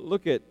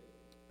 Look at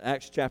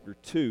Acts chapter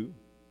 2.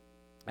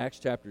 Acts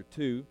chapter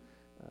 2,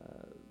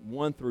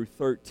 1 through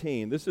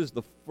 13. This is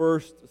the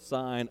first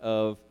sign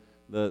of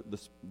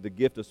the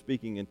gift of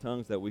speaking in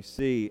tongues that we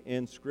see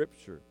in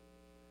Scripture.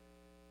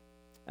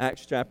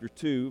 Acts chapter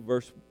 2,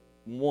 verse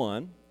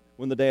 1.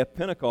 When the day of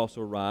Pentecost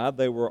arrived,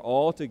 they were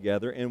all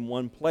together in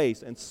one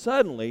place. And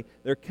suddenly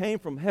there came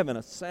from heaven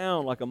a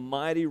sound like a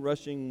mighty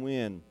rushing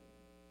wind,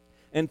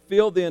 and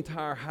filled the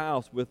entire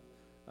house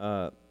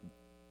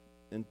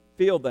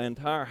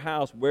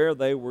where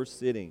they were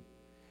sitting.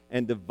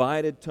 And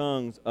divided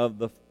tongues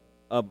of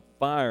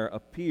fire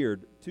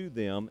appeared to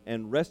them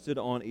and rested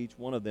on each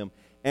one of them.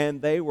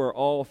 And they were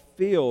all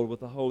filled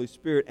with the Holy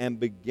Spirit and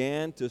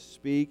began to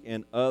speak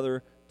in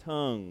other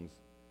tongues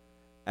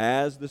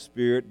as the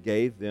Spirit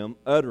gave them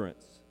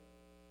utterance.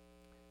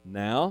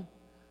 Now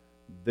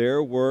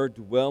there were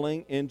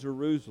dwelling in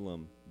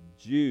Jerusalem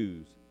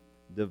Jews,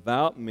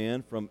 devout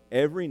men from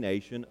every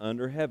nation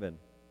under heaven.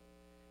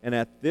 And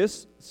at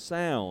this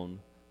sound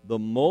the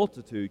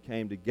multitude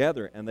came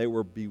together, and they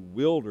were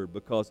bewildered,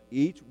 because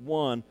each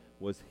one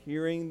was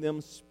hearing them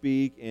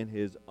speak in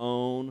his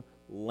own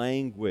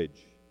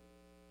language.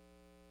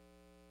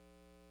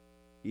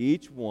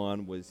 Each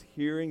one was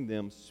hearing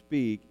them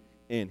speak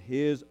in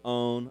his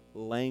own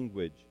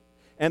language.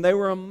 And they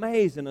were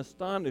amazed and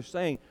astonished,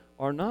 saying,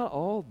 "Are not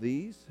all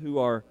these who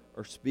are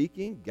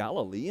speaking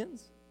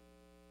Galileans?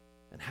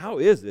 And how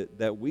is it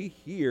that we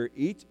hear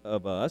each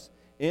of us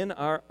in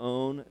our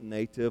own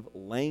native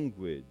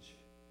language?"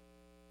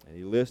 And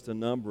he lists a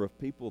number of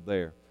people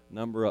there, a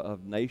number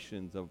of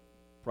nations, of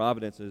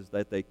providences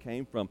that they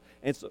came from.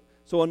 And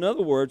so in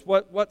other words,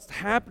 what's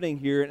happening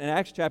here in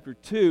Acts chapter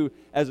 2,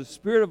 as the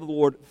Spirit of the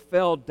Lord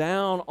fell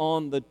down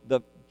on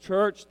the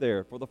church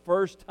there for the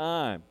first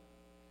time,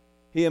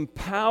 He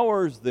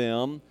empowers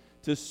them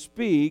to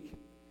speak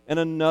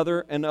in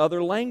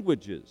other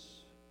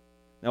languages.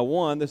 Now,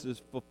 one, this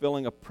is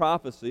fulfilling a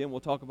prophecy, and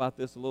we'll talk about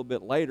this a little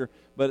bit later,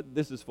 but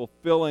this is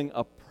fulfilling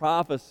a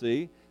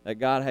prophecy that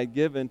God had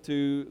given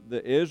to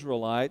the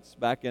Israelites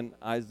back in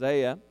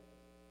Isaiah.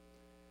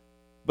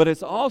 But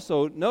it's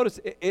also, notice,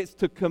 it's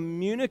to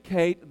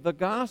communicate the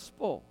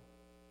gospel.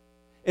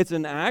 It's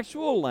an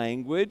actual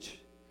language.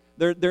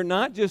 They're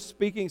not just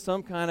speaking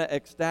some kind of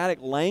ecstatic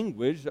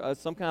language,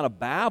 some kind of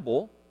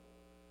babble,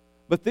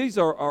 but these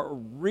are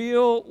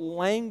real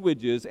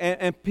languages,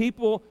 and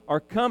people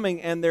are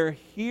coming and they're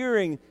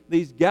hearing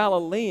these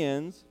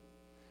Galileans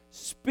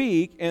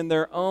speak in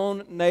their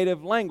own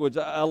native language,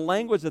 a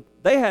language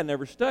that they had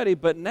never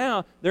studied, but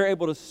now they're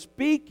able to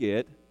speak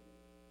it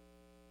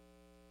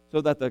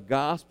so that the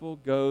gospel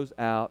goes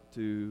out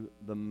to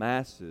the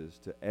masses,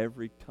 to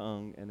every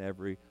tongue and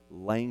every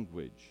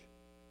language.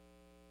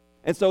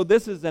 And so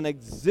this is an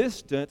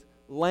existent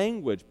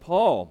language.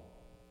 Paul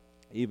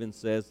even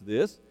says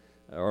this,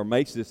 or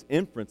makes this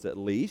inference at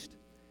least,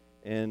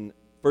 in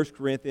 1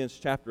 Corinthians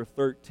chapter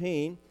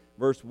 13,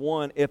 verse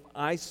 1, "If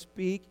I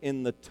speak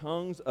in the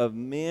tongues of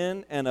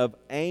men and of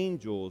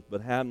angels,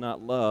 but have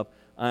not love,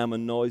 I am a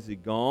noisy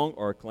gong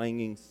or a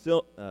clanging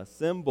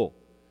cymbal."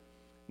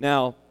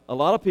 Now, a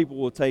lot of people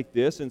will take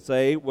this and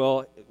say,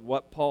 well,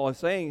 what Paul is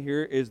saying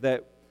here is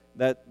that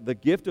the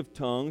gift of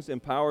tongues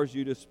empowers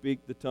you to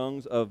speak the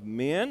tongues of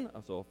men,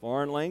 so a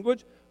foreign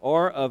language,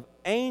 or of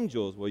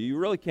angels. Well, you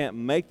really can't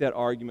make that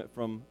argument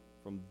from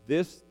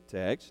this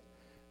text.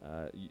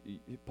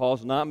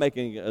 Paul's not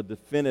making a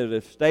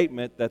definitive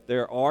statement that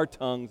there are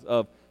tongues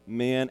of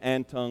men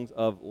and tongues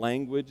of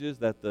languages,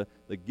 that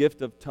the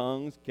gift of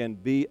tongues can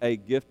be a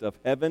gift of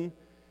heaven,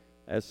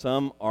 as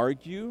some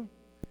argue.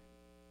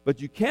 But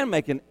you can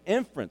make an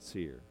inference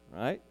here,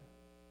 right?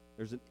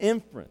 There's an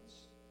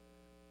inference.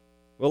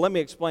 Well, let me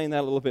explain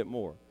that a little bit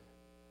more.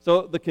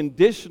 So the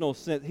conditional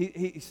sense,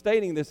 he's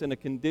stating this in a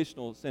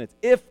conditional sentence.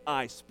 If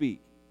I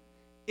speak.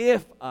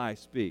 If I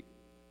speak.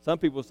 Some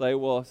people say,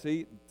 well,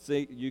 see,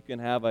 you can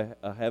have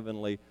a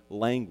heavenly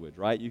language,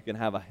 right? You can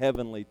have a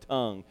heavenly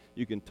tongue.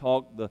 You can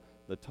talk the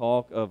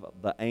talk of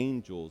the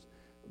angels.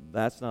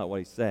 That's not what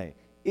he's saying.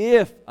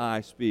 If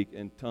I speak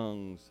in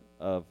tongues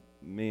of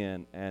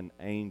men and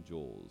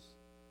angels,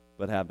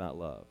 but have not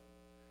love.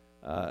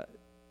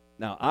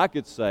 Now, I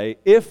could say,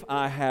 if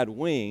I had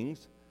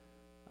wings,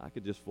 I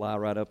could just fly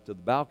right up to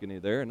the balcony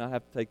there and not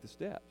have to take the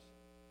steps.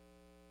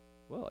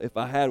 Well, if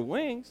I had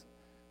wings,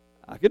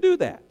 I could do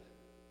that.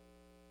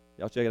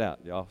 Y'all check it out.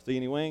 Y'all see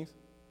any wings?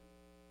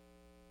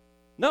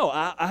 No,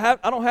 I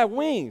don't have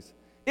wings.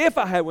 If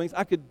I had wings,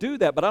 I could do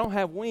that, but I don't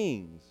have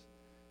wings.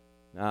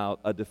 Now,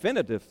 a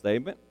definitive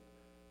statement,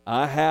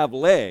 I have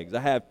legs. I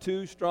have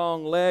 2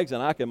 strong legs,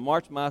 and I can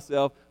march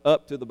myself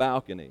up to the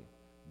balcony.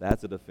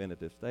 That's a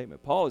definitive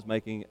statement. Paul is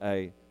making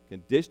a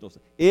conditional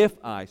statement. If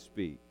I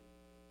speak,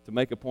 to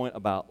make a point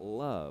about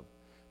love.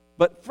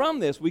 But from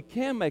this, we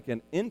can make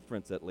an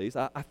inference at least.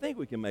 I think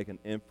we can make an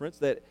inference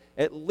that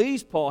at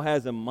least Paul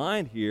has in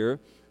mind here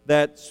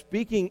that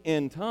speaking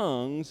in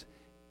tongues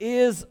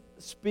is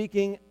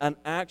speaking an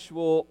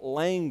actual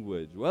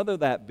language, whether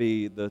that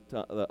be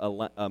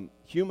a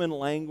human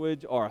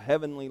language or a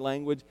heavenly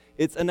language.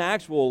 It's an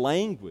actual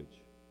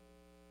language.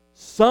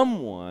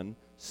 Someone,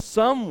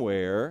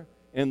 somewhere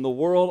in the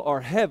world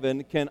or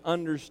heaven can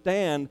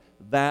understand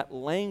that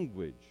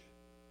language.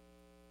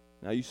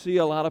 Now, you see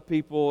a lot of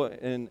people,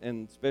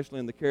 and especially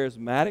in the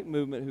charismatic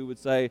movement, who would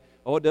say,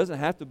 oh, it doesn't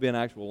have to be an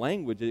actual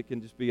language. It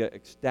can just be an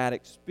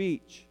ecstatic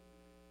speech.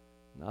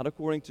 Not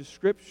according to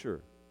Scripture.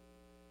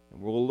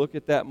 And we'll look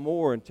at that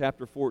more in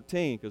chapter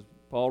 14, because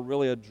Paul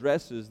really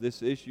addresses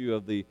this issue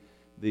of the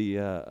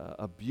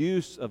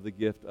abuse of the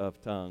gift of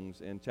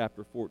tongues in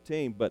chapter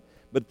 14. But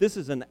this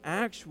is an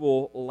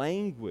actual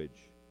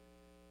language,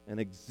 an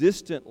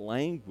existent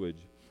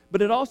language.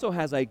 But it also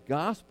has a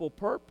gospel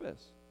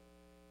purpose.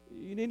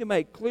 You need to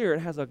make clear it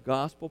has a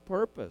gospel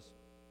purpose.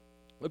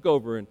 Look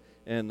over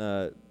in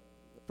 1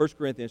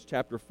 Corinthians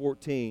chapter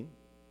 14,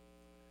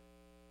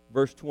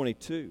 verse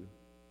 22.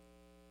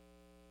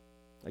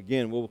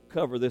 Again, we'll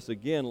cover this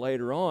again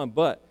later on,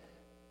 but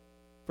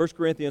 1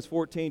 Corinthians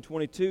 14,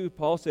 22,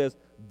 Paul says,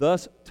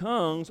 thus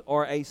tongues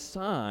are a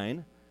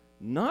sign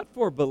not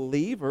for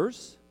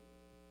believers,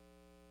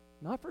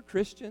 not for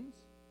Christians,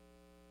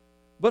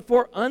 but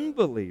for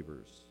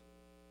unbelievers,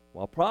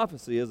 while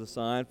prophecy is a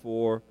sign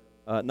for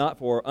not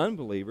for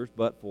unbelievers,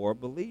 but for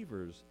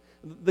believers.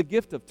 The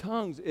gift of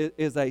tongues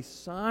is a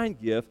sign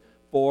gift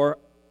for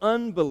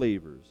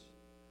unbelievers.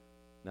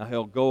 Now,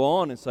 he'll go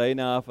on and say,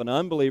 now, if an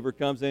unbeliever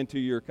comes into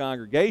your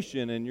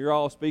congregation and you're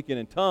all speaking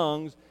in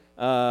tongues,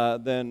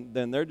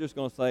 then they're just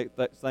going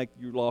to think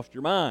you lost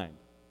your mind.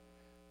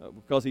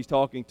 Because he's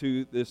talking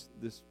to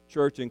this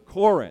church in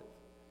Corinth.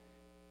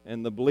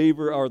 And the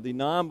believer or the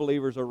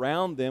non-believers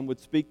around them would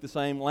speak the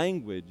same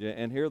language.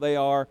 And here they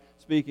are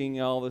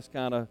speaking all this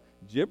kind of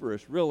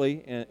gibberish, really,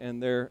 in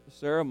their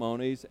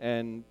ceremonies.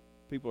 And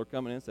people are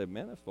coming in and saying,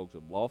 man, those folks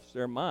have lost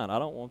their mind. I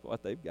don't want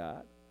what they've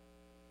got.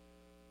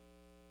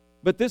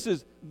 But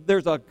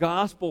there's a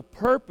gospel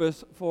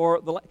purpose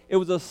it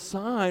was a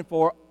sign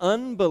for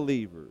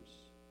unbelievers.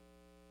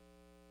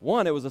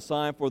 One, it was a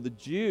sign for the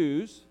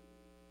Jews,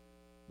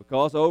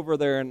 because over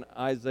there in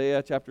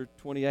Isaiah chapter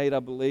 28, I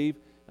believe,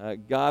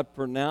 God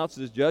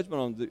pronounces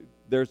judgment on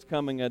there's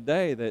coming a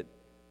day that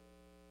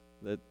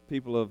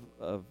people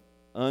of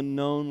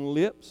unknown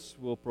lips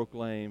will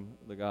proclaim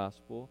the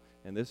gospel,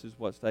 and this is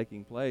what's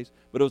taking place.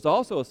 But it was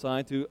also a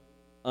sign to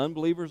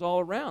unbelievers all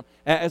around.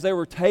 As they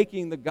were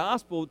taking the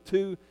gospel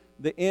to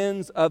the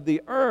ends of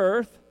the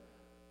earth,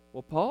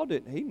 well, Paul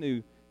didn't. He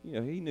knew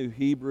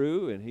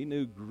Hebrew and he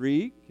knew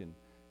Greek and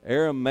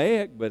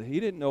Aramaic, but he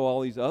didn't know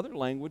all these other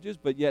languages,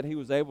 but yet he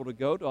was able to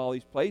go to all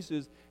these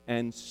places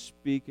and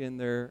speak in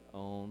their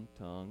own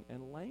tongue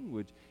and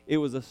language. It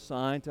was a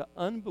sign to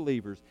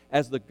unbelievers.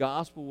 As the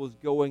gospel was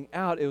going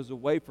out, it was a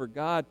way for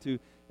God to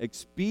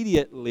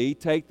expediently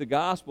take the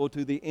gospel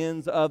to the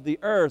ends of the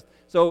earth.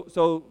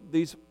 So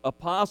these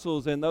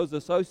apostles and those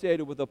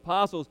associated with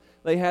apostles,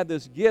 they had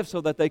this gift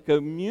so that they could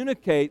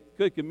communicate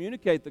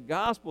the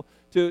gospel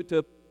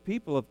to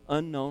people of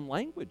unknown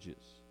languages.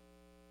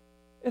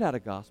 It had a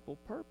gospel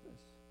purpose.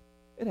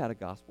 It had a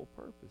gospel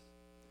purpose.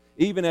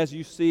 Even as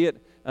you see it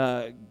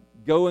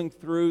going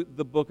through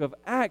the book of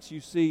Acts,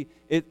 you see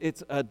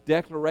it's a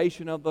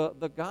declaration of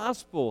the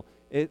gospel.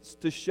 It's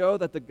to show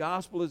that the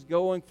gospel is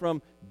going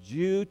from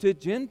Jew to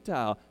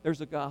Gentile.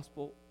 There's a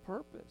gospel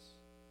purpose.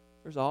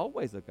 There's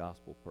always a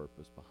gospel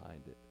purpose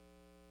behind it.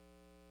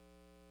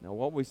 Now,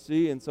 what we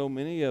see in so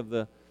many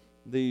of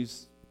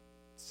these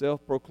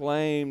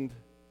self-proclaimed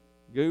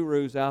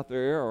gurus out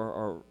there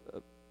or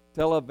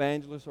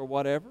televangelists or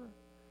whatever,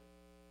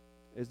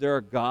 is there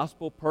a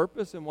gospel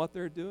purpose in what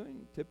they're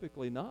doing?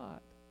 Typically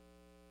not.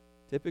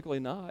 Typically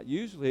not.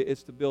 Usually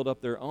it's to build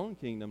up their own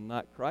kingdom,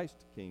 not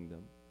Christ's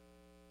kingdom.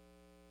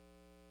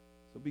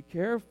 So be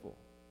careful.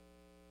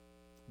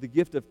 The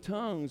gift of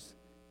tongues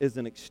is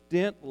an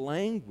extant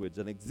language,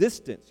 an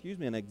existent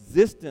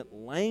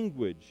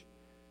language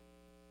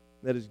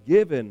that is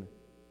given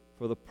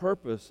for the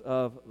purpose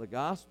of the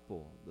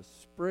gospel, the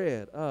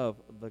spread of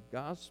the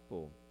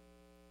gospel.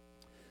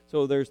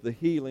 So there's the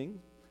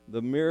healing,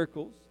 the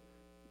miracles,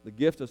 the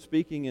gift of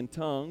speaking in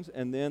tongues,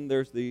 and then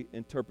there's the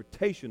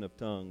interpretation of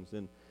tongues.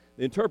 And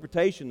the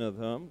interpretation of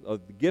them, or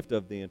the gift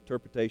of the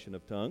interpretation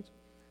of tongues,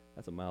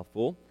 that's a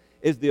mouthful,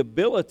 is the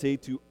ability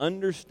to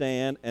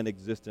understand an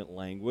existent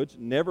language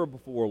never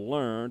before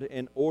learned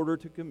in order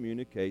to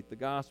communicate the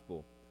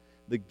gospel.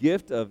 The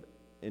gift of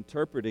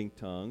interpreting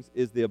tongues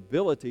is the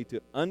ability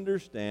to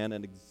understand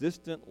an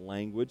existent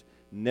language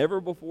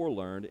never before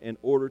learned in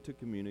order to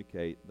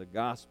communicate the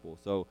gospel.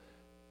 So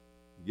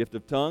the gift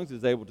of tongues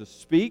is able to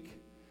speak.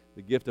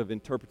 The gift of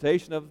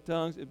interpretation of the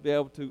tongues is be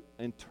able to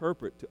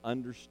interpret, to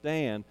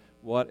understand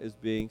what is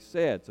being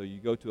said. So you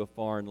go to a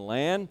foreign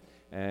land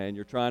and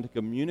you're trying to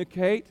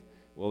communicate.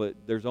 Well,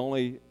 there's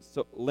only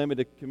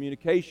limited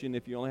communication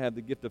if you only have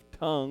the gift of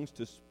tongues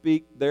to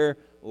speak their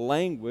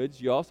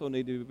language. You also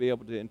need to be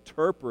able to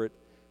interpret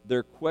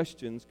their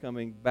questions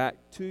coming back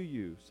to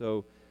you.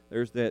 So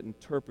there's that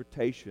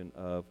interpretation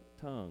of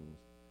tongues.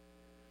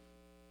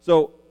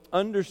 So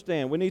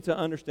we need to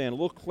understand, a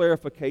little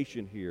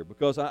clarification here,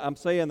 because I'm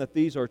saying that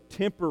these are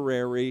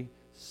temporary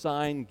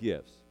sign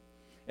gifts.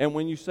 And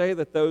when you say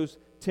that those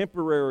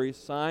temporary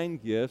sign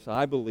gifts,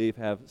 I believe,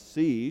 have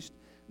ceased,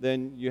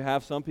 then you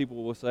have some people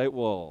who will say,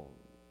 well,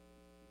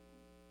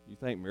 you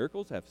think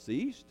miracles have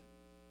ceased?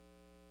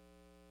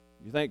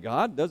 You think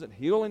God doesn't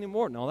heal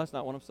anymore? No, that's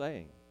not what I'm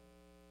saying.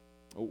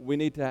 We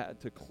need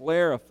to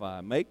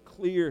clarify, make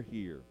clear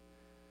here.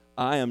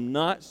 I am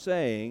not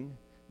saying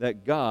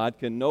that God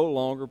can no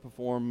longer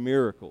perform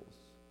miracles.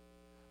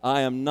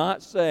 I am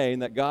not saying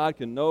that God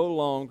can no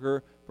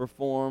longer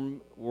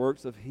perform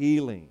works of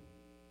healing.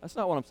 That's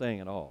not what I'm saying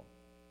at all.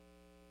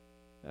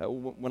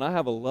 When I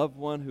have a loved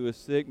one who is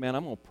sick, man,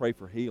 I'm going to pray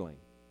for healing.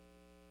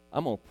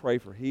 I'm going to pray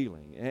for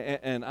healing.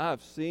 And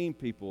I've seen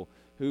people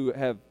who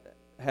have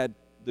had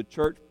the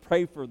church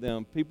pray for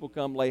them. People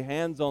come lay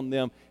hands on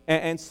them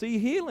and see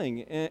healing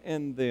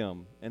in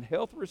them and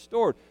health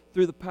restored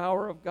through the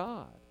power of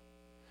God.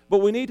 But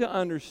we need to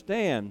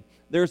understand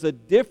there's a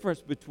difference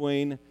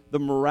between the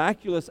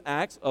miraculous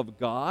acts of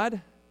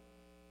God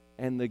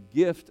and the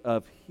gift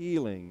of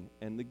healing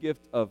and the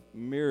gift of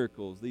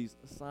miracles, these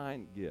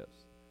sign gifts.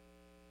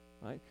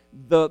 Right?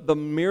 The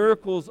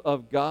miracles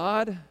of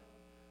God,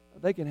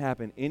 they can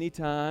happen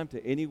anytime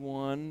to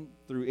anyone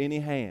through any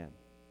hand.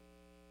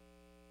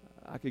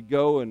 I could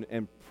go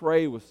and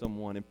pray with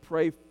someone and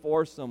pray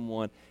for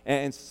someone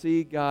and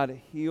see God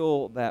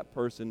heal that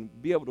person,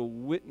 be able to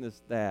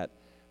witness that,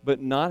 but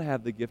not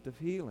have the gift of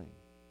healing.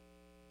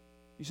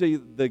 You see,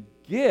 the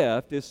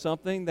gift is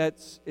something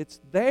it's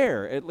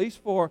there, at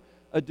least for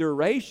a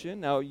duration.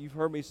 Now, you've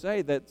heard me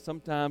say that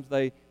sometimes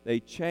they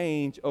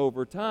change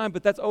over time,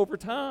 but that's over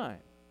time.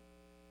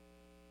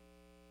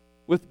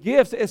 With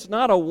gifts, it's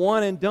not a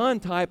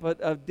one-and-done type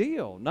of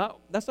deal.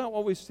 That's not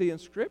what we see in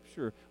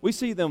Scripture. We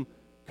see them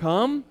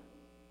come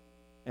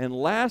and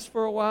last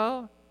for a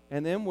while,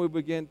 and then we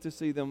begin to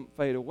see them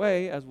fade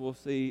away, as we'll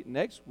see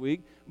next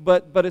week.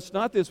 But it's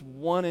not this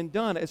one and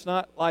done. It's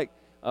not like,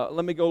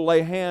 let me go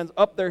lay hands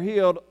up, they're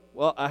healed.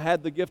 Well, I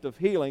had the gift of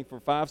healing for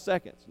 5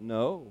 seconds.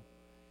 No.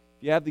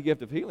 If you have the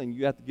gift of healing,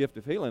 you have the gift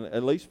of healing,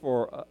 at least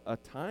for a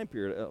time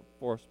period,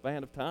 for a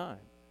span of time.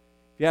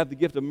 If you have the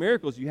gift of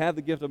miracles, you have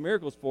the gift of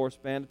miracles for a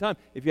span of time.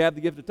 If you have the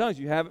gift of tongues,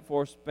 you have it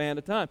for a span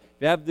of time.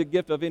 If you have the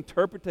gift of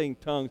interpreting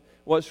tongues,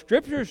 what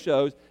Scripture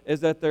shows is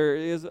that there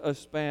is a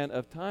span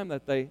of time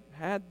that they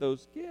had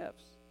those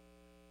gifts.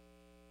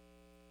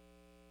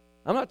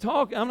 I'm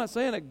not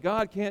saying that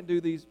God can't do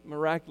these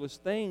miraculous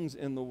things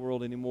in the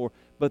world anymore,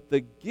 but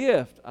the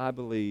gift, I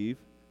believe,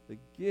 the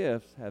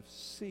gifts have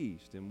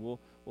ceased, and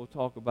we'll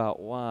talk about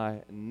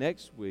why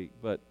next week.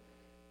 But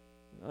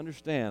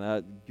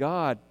understand,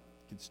 God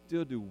can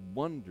still do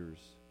wonders,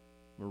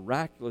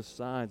 miraculous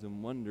signs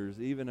and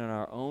wonders, even in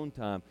our own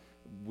time.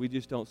 We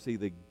just don't see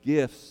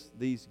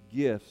these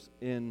gifts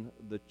in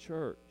the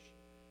church.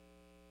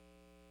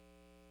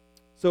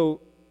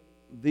 So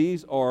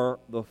these are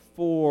the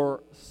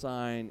 4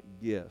 sign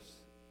gifts.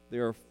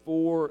 There are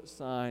 4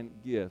 sign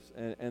gifts,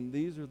 and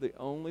these are the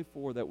only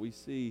 4 that we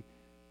see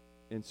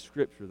in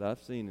Scripture, that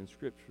I've seen in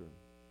Scripture.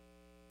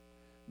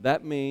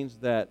 That means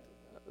that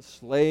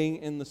slaying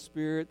in the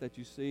Spirit that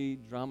you see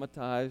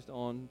dramatized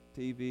on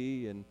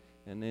TV and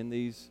in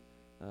these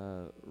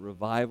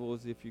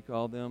revivals, if you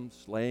call them,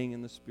 slaying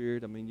in the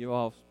Spirit. I mean, you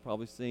all have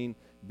probably seen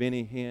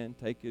Benny Hinn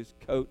take his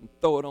coat and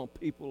throw it on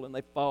people and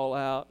they fall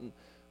out and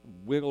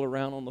wiggle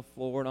around on the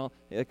floor and all.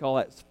 They call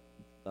that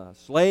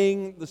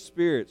slaying the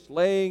Spirit,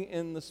 slaying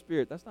in the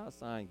Spirit. That's not a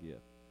sign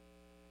gift.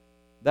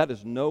 That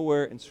is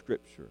nowhere in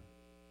Scripture.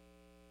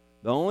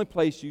 The only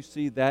place you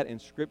see that in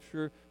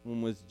Scripture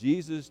was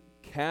Jesus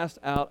cast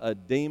out a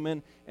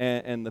demon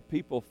and the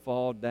people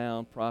fall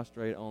down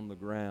prostrate on the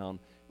ground.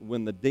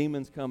 When the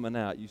demon's coming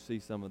out, you see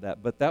some of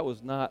that. But that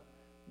was not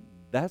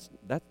That's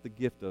the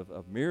gift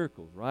of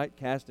miracles, right?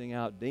 Casting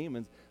out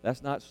demons.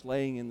 That's not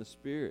slaying in the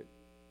spirit.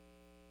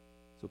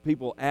 So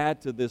people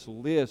add to this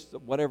list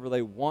whatever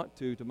they want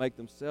to make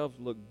themselves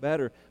look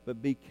better.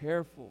 But be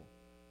careful.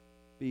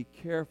 Be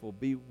careful.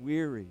 Be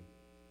weary.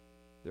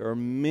 There are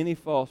many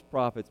false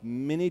prophets,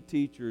 many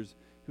teachers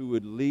who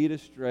would lead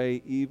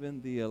astray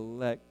even the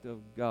elect of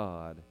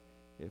God,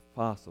 if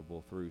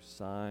possible, through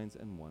signs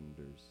and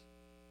wonders.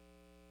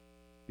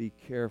 Be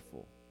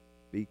careful.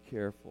 Be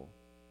careful.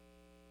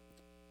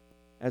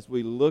 As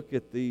we look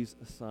at these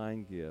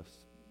assigned gifts,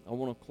 I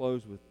want to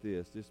close with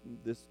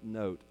this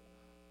note.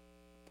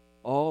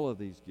 All of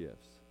these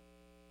gifts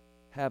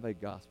have a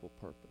gospel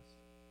purpose.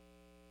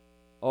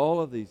 All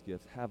of these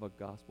gifts have a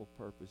gospel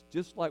purpose.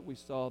 Just like we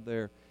saw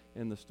there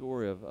in the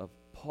story of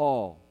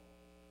Paul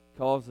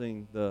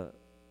causing the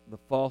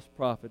false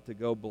prophet to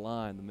go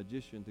blind, the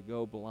magician to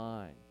go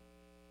blind.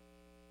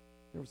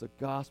 There was a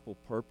gospel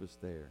purpose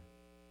there.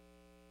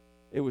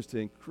 It was to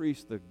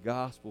increase the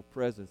gospel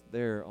presence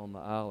there on the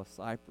Isle of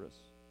Cyprus.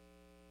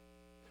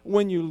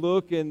 When you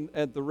look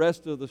at the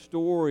rest of the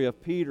story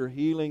of Peter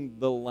healing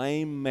the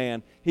lame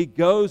man, he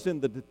goes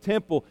into the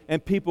temple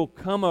and people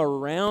come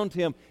around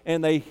him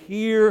and they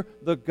hear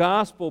the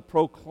gospel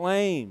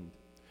proclaimed.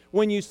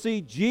 When you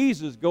see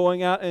Jesus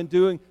going out and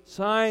doing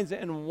signs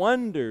and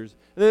wonders,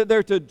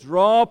 they're to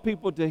draw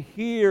people to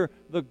hear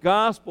the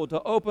gospel,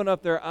 to open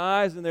up their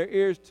eyes and their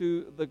ears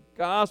to the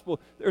gospel.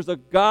 There's a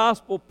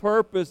gospel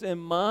purpose in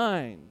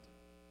mind.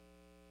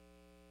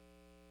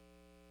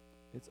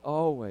 It's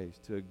always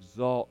to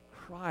exalt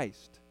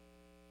Christ,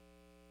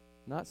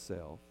 not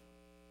self.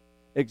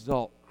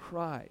 Exalt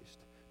Christ,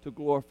 to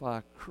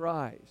glorify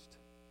Christ,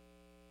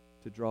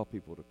 to draw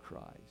people to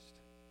Christ.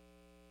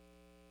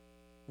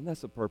 And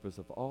that's the purpose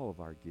of all of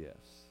our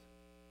gifts.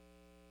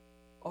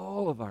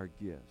 All of our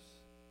gifts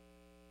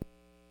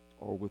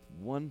are with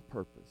one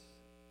purpose: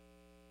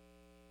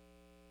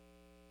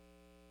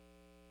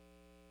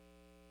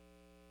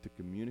 to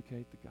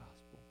communicate the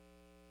gospel,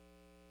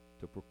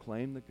 to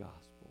proclaim the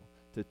gospel,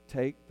 to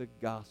take the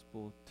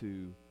gospel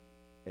to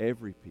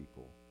every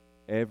people,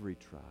 every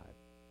tribe,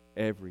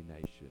 every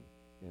nation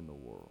in the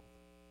world.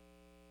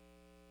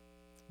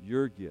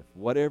 Your gift,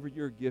 whatever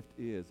your gift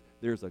is,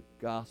 there's a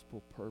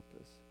gospel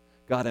purpose.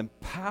 God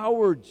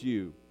empowered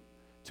you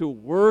to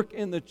work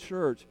in the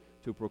church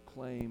to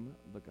proclaim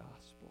the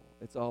gospel.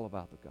 It's all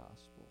about the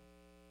gospel.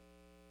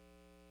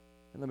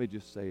 And let me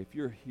just say, if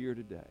you're here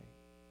today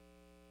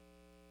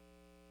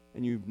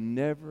and you've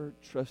never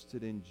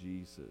trusted in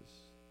Jesus,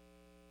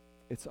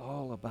 it's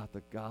all about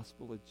the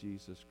gospel of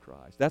Jesus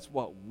Christ. That's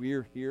what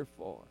we're here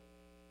for.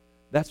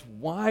 That's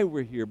why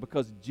we're here,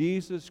 because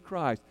Jesus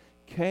Christ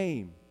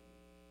came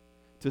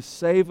to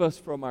save us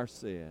from our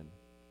sin.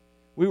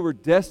 We were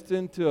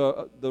destined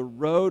to the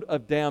road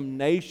of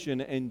damnation,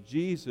 and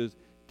Jesus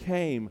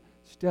came,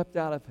 stepped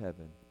out of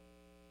heaven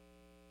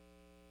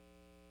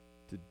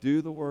to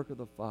do the work of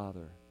the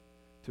Father,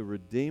 to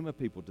redeem a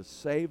people, to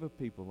save a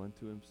people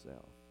unto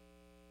himself.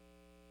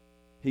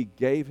 He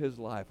gave his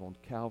life on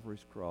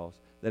Calvary's cross,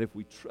 that if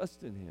we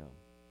trust in him,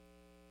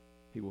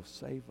 he will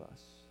save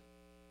us.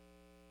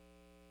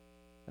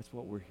 That's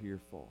what we're here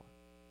for.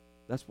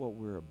 That's what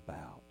we're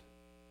about.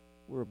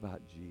 We're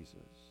about Jesus.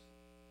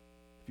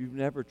 If you've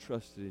never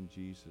trusted in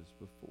Jesus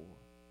before,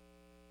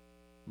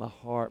 my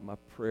heart, my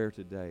prayer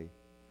today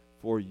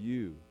for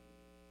you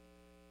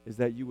is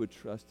that you would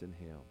trust in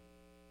him.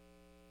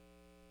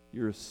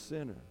 You're a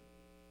sinner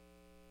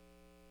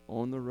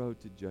on the road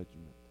to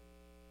judgment.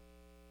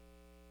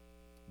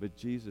 But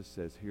Jesus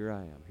says, here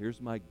I am.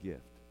 Here's my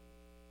gift.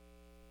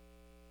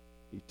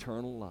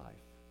 Eternal life,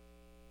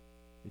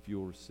 if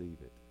you'll receive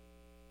it.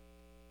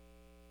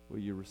 Will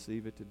you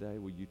receive it today?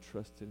 Will you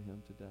trust in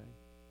him today?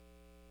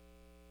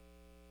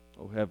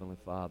 Oh, Heavenly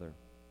Father,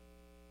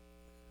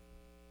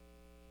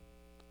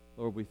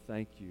 Lord, we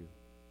thank you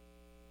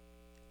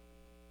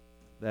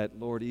that,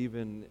 Lord,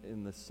 even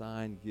in the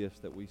sign gifts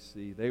that we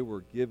see, they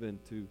were given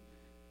to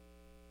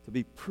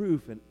be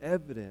proof and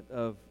evident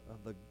of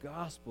the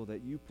gospel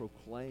that you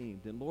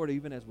proclaimed. And Lord,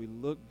 even as we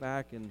look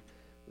back in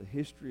the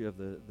history of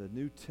the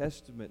New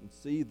Testament and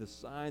see the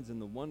signs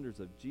and the wonders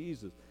of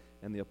Jesus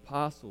and the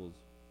apostles,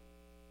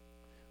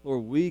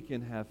 Lord, we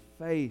can have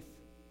faith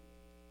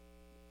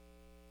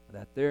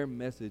that their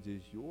message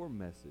is your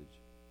message.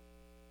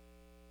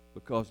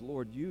 Because,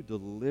 Lord, you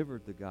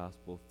delivered the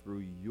gospel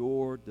through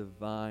your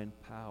divine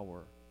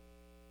power,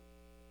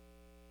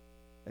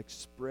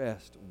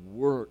 expressed,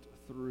 worked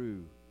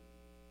through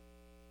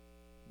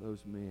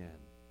those men.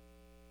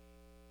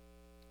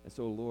 And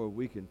so, Lord,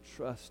 we can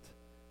trust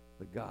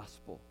the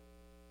gospel.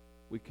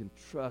 We can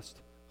trust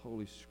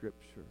Holy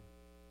Scripture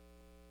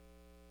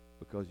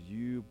because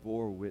you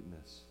bore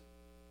witness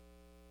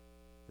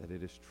that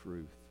it is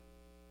truth.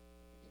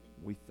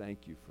 We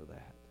thank you for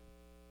that.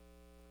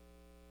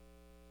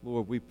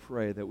 Lord, we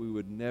pray that we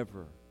would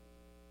never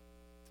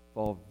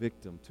fall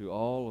victim to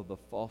all of the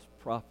false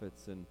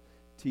prophets and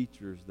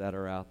teachers that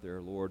are out there,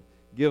 Lord.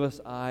 Give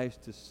us eyes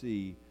to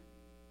see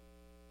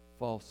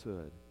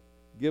falsehood.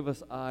 Give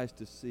us eyes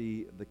to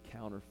see the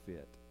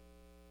counterfeit,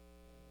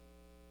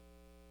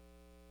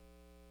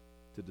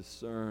 to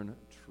discern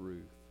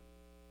truth.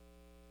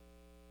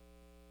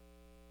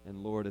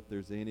 And Lord, if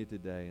there's any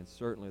today, and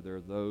certainly there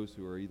are those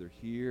who are either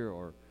here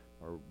or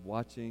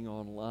watching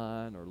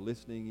online or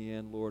listening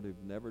in, Lord,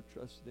 who've never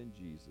trusted in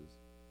Jesus,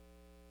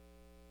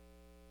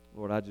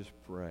 Lord, I just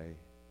pray,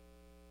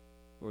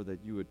 Lord, that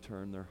you would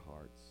turn their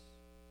hearts,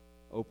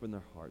 open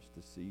their hearts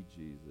to see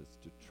Jesus,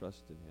 to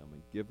trust in him,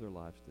 and give their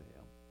lives to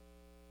him.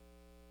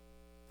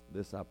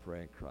 This I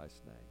pray in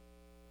Christ's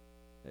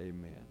name.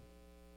 Amen.